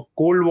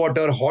 cold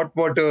water, hot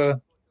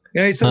water.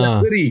 It's a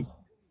luxury.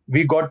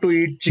 We got to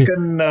eat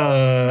chicken.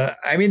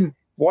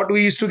 What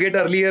we used to get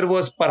earlier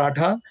was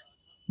paratha,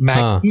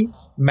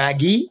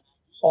 Maggi,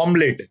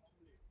 omelette.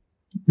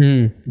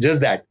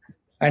 Just that.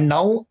 And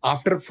now,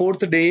 after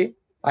fourth day,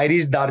 I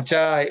reached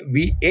Darcha.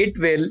 We ate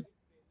well.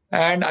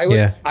 And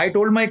I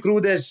told my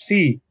crew that,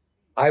 see,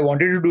 I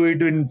wanted to do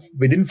it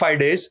within 5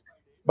 days,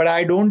 but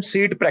I don't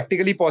see it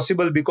practically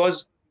possible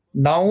because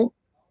now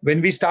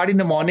when we start in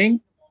the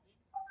morning,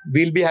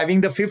 we'll be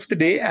having the fifth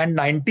day and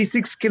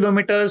 96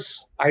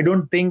 kilometers. I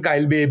don't think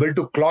I'll be able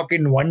to clock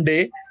in one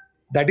day.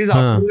 That is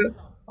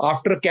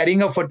after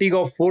carrying a fatigue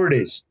of 4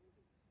 days.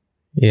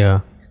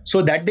 Yeah.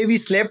 So that day we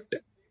slept.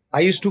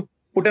 I used to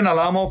put an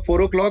alarm of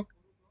 4 o'clock.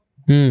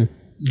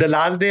 The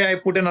last day I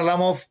put an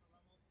alarm of,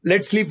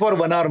 let's sleep for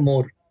 1 hour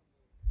more.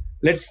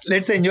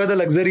 Let's enjoy the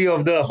luxury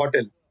of the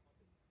hotel.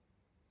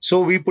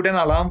 So we put an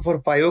alarm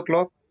for 5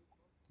 o'clock.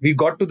 We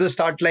got to the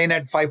start line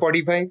at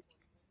 5:45.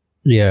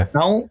 Yeah.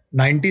 Now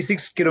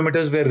 96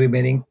 kilometers were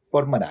remaining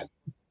for Manali.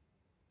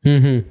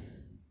 Mm-hmm.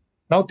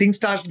 Now things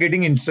start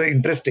getting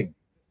interesting.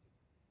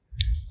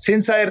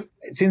 Since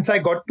I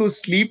got to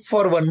sleep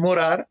for 1 more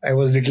hour, I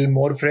was little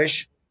more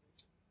fresh.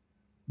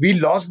 We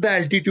lost the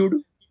altitude.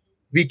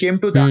 We came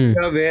to the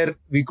area where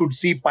we could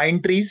see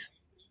pine trees.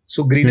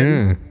 So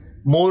greenery,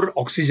 more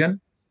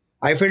oxygen.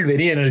 I felt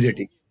very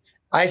energetic.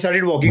 I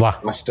started walking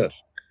faster.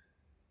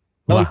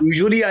 Now,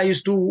 usually I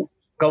used to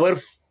cover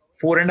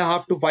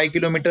 4.5 to 5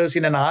 kilometers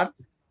in an hour.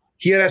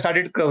 Here I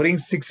started covering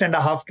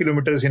 6.5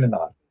 kilometers in an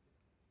hour.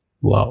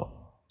 Wow.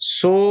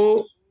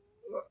 So,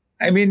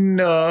 then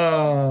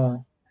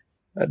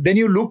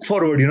you look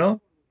forward,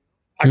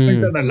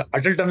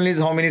 Atal Tunnel is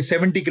how many?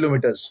 70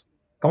 kilometers.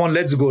 Come on,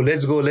 let's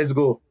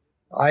go.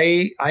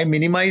 I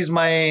minimized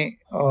my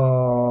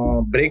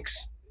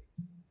breaks.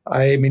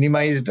 I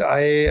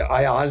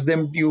asked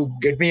them, you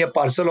get me a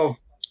parcel of,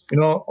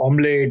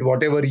 omelette,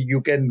 whatever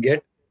you can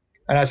get.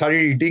 And I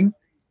started eating.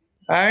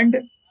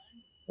 And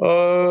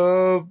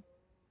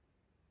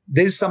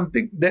there's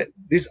something that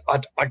this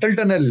Atal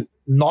Tunnel,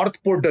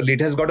 North Portal,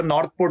 it has got a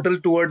North Portal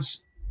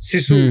towards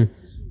Sisu,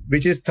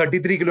 which is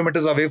 33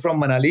 kilometers away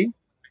from Manali.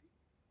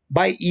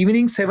 By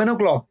evening 7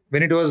 o'clock,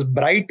 when it was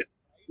bright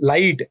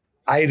light,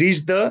 I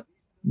reached the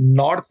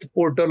North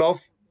Portal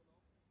of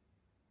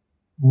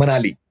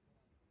Manali.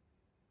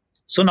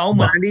 So now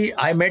Manali,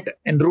 I met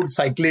en route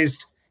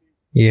cyclists.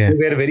 Yeah. They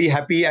were very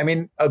happy.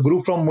 A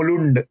group from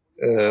Mulund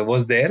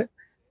was there.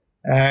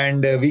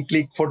 And we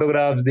clicked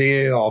photographs.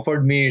 They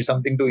offered me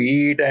something to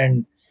eat.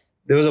 And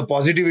there was a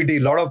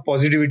lot of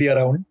positivity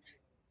around.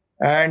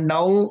 And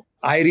now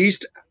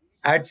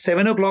at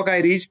 7 o'clock, I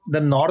reached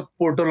the North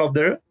Portal of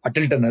the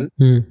Atal Tunnel.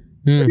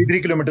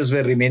 33 kilometers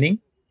were remaining.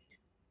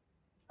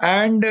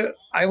 And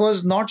I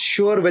was not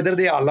sure whether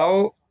they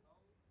allow.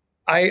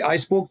 I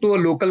spoke to a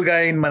local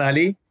guy in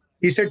Manali.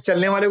 He said,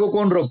 "Chalne wale ko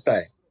kaun rokta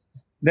hai?"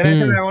 Then I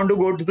said, "I want to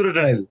go to the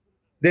tunnel."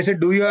 They said,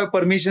 "Do you have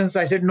permissions?"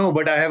 I said, "No,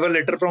 but I have a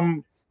letter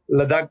from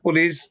Ladakh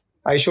police."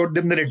 I showed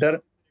them the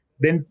letter.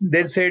 Then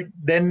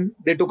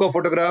they took a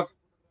photograph.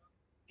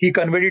 He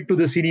conveyed it to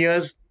the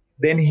seniors.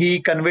 Then he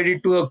conveyed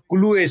it to a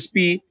Kulu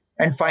SP.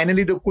 And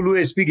finally, the Kulu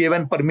SP gave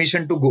an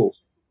permission to go.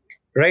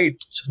 Right.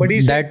 So but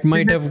that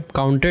might have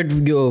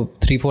counted your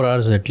 3-4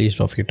 hours at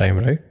least of your time,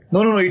 right?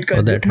 No. It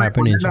counted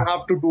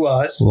 1.5 to 2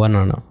 hours. 1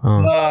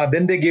 hour.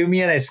 Then they gave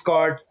me an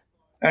escort.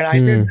 And I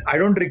said,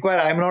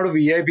 I'm not a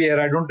VIP here.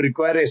 I don't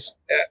require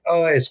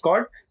an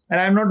escort. And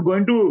I'm not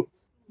going to,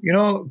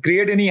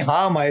 create any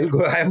harm. I'm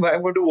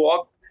going to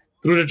walk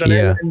through the tunnel.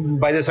 Yeah.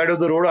 And by the side of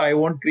the road, I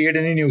won't create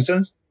any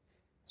nuisance.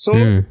 So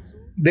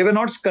they were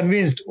not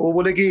convinced.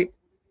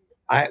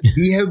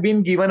 We have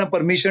been given a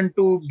permission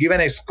to give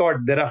an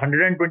escort. There are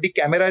 120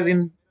 cameras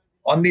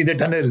on the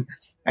tunnel.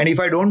 And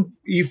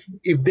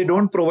if they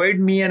don't provide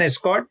me an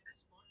escort,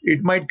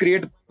 it might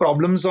create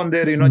problems on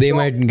their, They job.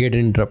 might get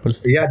in trouble.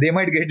 Yeah, they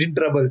might get in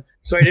trouble.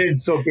 So I said,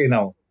 it's okay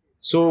now.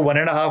 So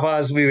 1.5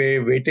 hours we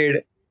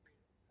waited.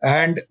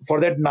 And for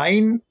that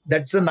 9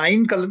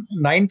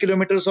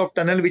 kilometers of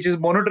tunnel, which is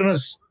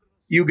monotonous.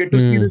 You get to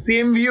see the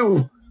same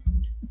view.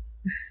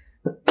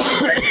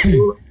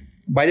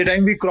 By the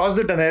time we crossed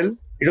the tunnel,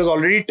 it was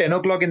already 10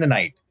 o'clock in the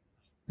night.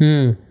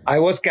 I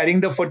was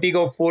carrying the fatigue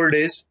of 4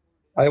 days.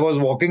 I was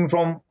walking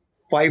from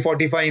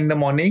 5:45 in the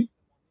morning.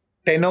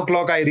 10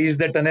 o'clock, I reached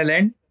the tunnel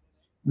end.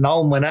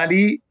 Now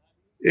Manali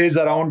is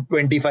around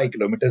 25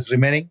 kilometers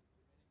remaining.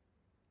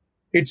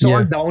 It's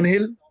all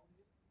downhill.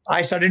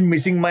 I started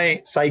missing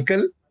my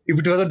cycle. If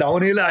it was a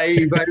downhill,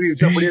 if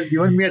somebody had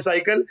given me a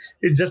cycle,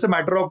 it's just a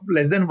matter of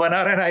less than 1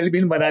 hour and I'll be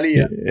in Manali.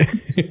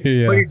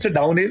 But it's a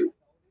downhill.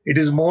 It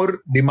is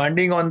more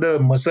demanding on the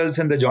muscles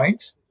and the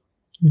joints.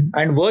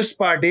 And worst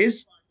part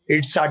is,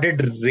 it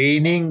started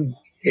raining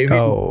heavily.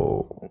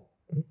 Oh.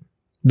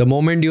 The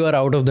moment you are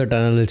out of the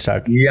tunnel, it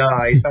started.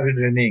 Yeah, it started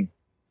raining.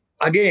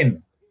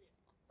 Again,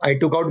 I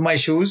took out my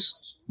shoes,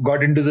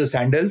 got into the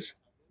sandals,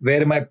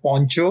 wear my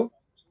poncho,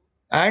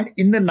 and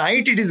in the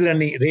night it is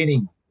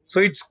raining. So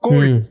it's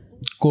cold.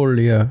 Cold,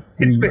 yeah.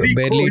 It's very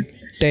barely cold.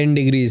 10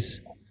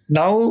 degrees.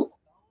 Now,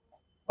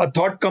 a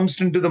thought comes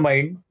into the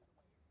mind.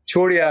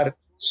 Chhod yaar,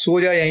 so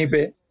ja yahin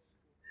pe.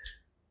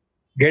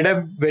 Get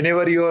up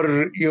whenever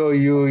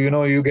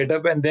you get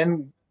up and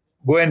then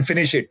go and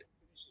finish it.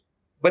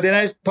 But then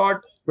I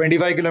thought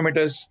 25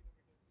 kilometers,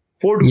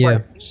 4 to 5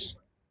 minutes.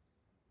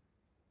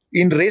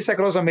 In Race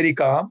Across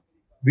America,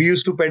 we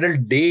used to pedal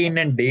day in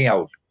and day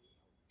out.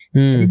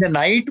 In the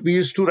night, we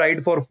used to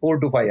ride for 4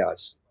 to 5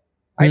 hours.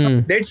 I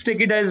thought, let's take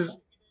it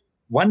as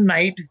one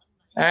night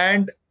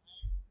and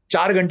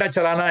 4 ghanta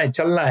chalna hai.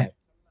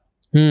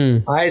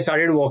 I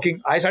started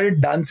walking. I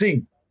started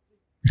dancing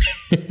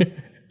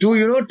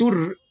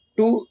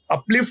to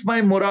uplift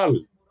my morale,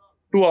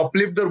 to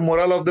uplift the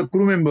morale of the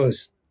crew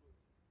members.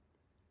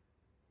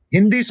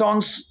 Hindi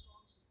songs,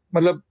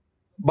 मतलब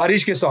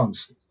बारिश के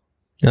songs,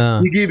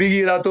 भीगी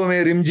भीगी रातों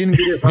में रिमझिम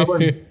गिरे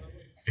सावन,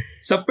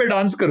 सब पे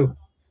डांस करो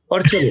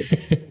और चलो.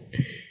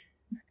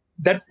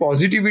 That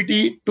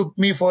positivity took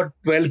me for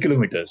 12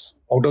 kilometers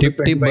out of the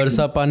 25 टिप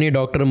बरसा पानी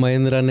डॉक्टर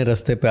महेंद्र ने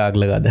रास्ते पे आग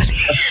लगा डाली.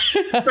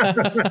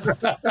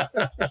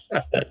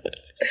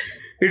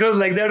 It was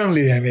like that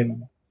only. I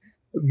mean,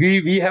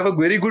 we have a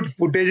very good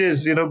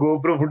footages,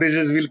 GoPro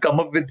footages. We'll come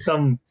up with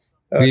some.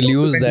 We'll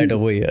use that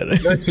over here.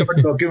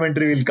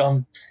 Documentary will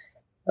come.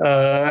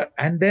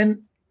 And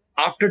then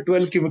after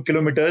 12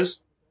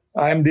 kilometers,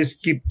 I'm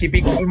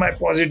keeping all my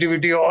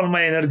positivity, all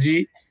my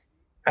energy.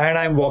 And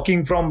I'm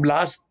walking from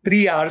last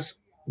 3 hours,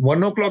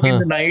 1 o'clock in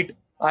the night.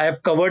 I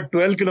have covered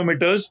 12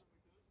 kilometers.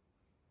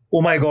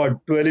 Oh my God,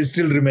 12 is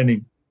still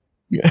remaining.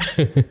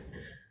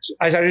 So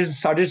I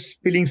started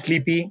feeling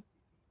sleepy.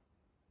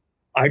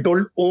 I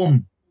told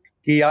Om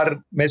कि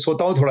यार मैं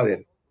सोता हूँ थोड़ा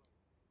देर.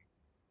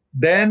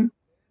 Then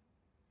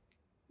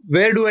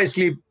where do I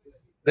sleep?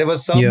 There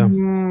was some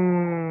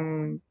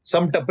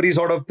tapri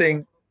sort of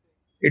thing.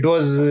 It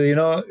was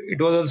it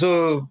was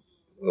also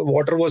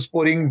water was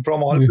pouring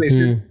from all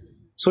places.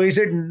 So he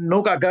said,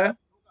 no kaka,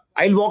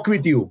 I'll walk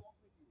with you.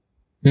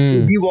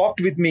 He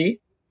walked with me.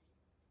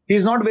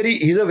 He's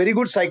a very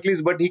good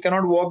cyclist, but he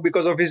cannot walk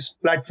because of his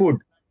flat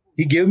foot.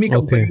 He gave me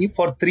company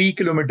for 3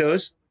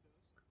 kilometers.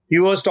 He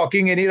was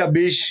talking any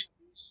rubbish.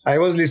 I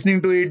was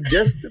listening to it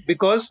just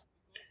because,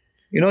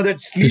 that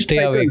sleep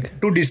cycle,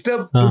 to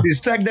distract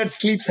that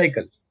sleep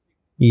cycle.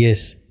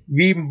 Yes.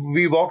 We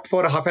walked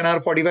for half an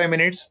hour, 45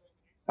 minutes,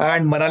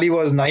 and Manali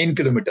was 9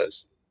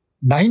 kilometers.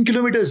 9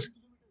 kilometers,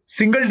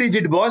 single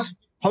digit, boss.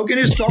 How can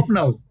you stop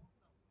now?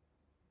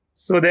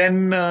 So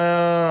then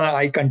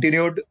I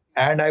continued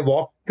and I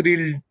walked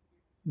till.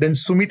 Then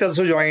Sumit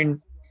also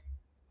joined.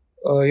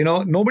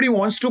 Nobody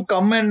wants to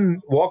come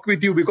and walk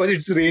with you because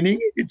it's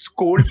raining, it's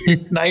cold,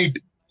 it's night.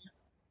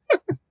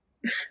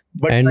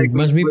 But and it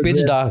must be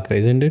pitch dark,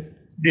 isn't it?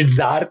 It's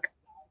dark.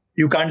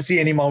 You can't see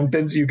any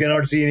mountains. You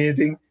cannot see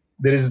anything.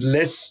 There is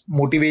less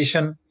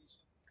motivation.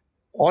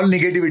 All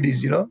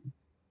negativities,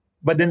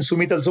 But then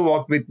Sumit also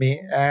walked with me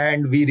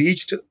and we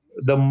reached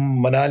the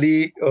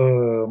Manali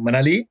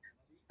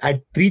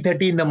at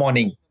 3:30 in the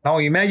morning. Now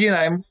imagine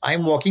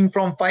I'm walking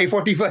from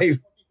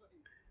 5:45.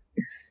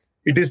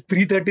 It is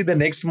 3:30 the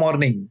next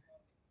morning.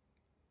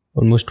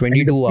 Almost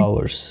 22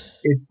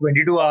 hours. It's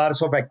 22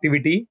 hours of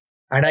activity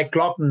and I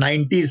clocked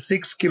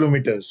 96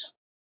 kilometers.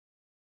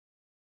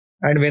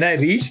 And when I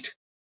reached,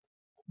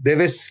 there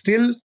were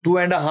still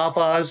 2.5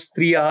 hours,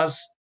 3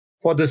 hours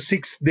for the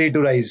 6th day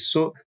to rise.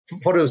 So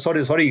for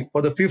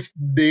the 5th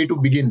day to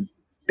begin,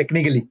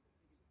 technically.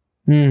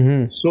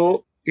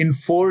 So in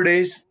 4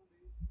 days,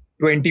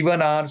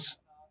 21 hours,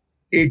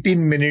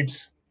 18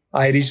 minutes,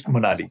 I reached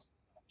Manali.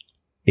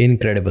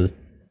 Incredible.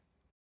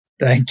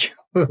 Thank you.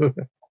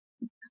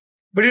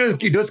 But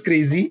it was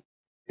crazy.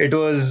 It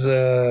was,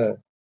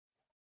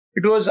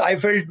 I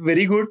felt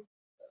very good.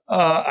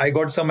 I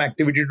got some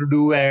activity to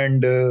do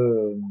and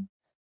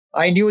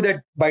I knew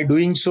that by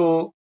doing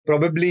so,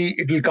 probably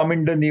it will come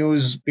in the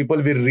news. People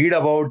will read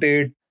about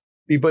it.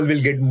 People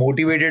will get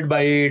motivated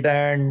by it.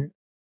 And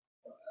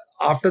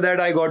after that,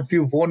 I got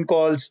few phone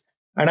calls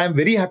and I'm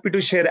very happy to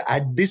share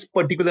at this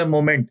particular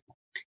moment,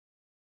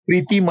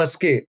 Preeti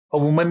Maske, a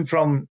woman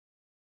from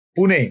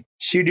Pune,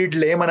 she did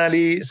Leh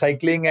Manali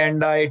cycling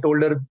and I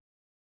told her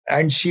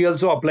and she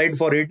also applied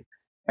for it,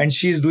 and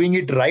she's doing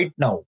it right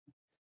now.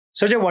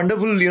 Such a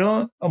wonderful,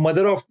 a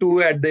mother of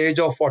two at the age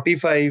of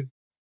 45.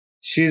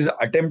 She's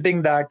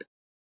attempting that.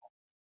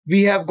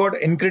 We have got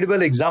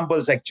incredible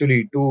examples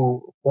actually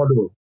to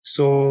follow.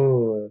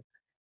 So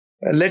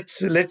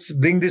let's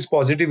bring this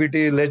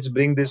positivity. Let's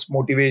bring this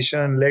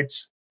motivation.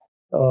 Let's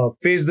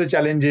face the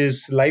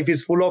challenges. Life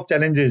is full of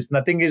challenges.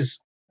 Nothing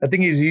is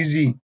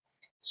easy.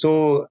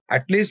 So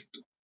at least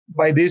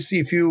by this,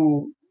 if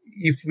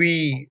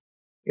we,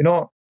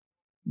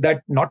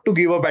 that not to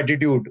give up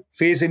attitude,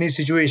 face any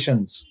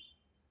situations,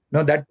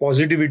 that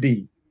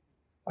positivity,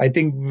 I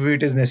think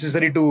it is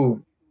necessary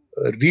to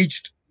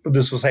reach to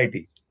the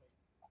society.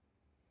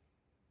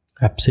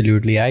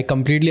 Absolutely. I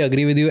completely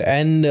agree with you.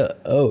 And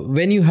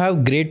when you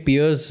have great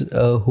peers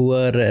who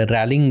are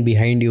rallying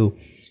behind you,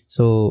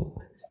 so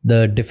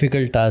the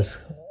difficult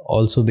task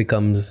also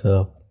becomes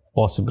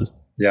possible.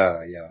 Yeah.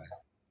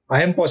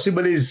 I am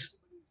possible is,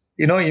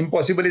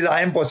 impossible is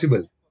I am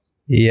possible.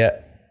 Yeah,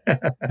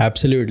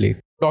 absolutely.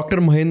 Dr.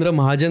 Mahendra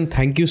Mahajan,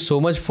 thank you so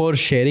much for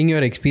sharing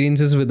your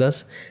experiences with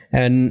us.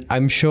 And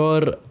I'm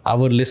sure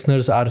our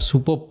listeners are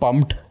super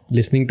pumped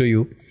listening to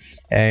you.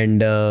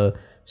 And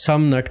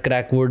some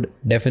nutcrack would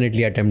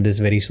definitely attempt this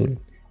very soon.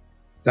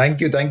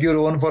 Thank you,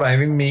 Rohan, for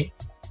having me.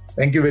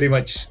 Thank you very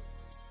much.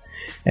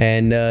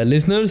 And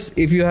listeners,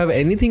 if you have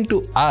anything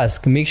to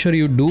ask, make sure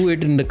you do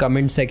it in the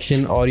comment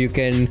section, or you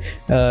can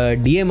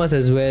DM us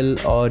as well,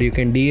 or you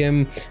can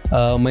DM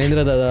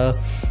Mahendra Dada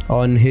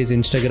on his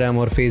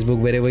Instagram or Facebook,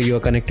 wherever you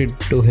are connected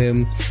to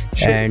him.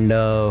 Sure. And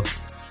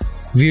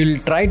we'll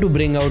try to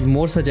bring out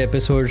more such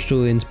episodes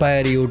to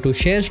inspire you, to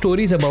share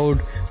stories about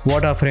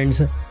what our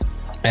friends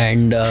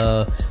and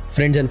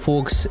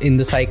folks in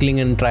the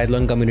cycling and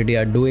triathlon community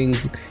are doing,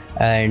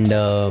 and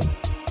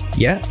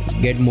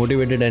get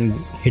motivated and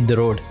hit the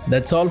road.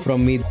 That's all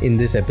from me in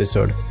this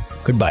episode.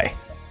 Goodbye.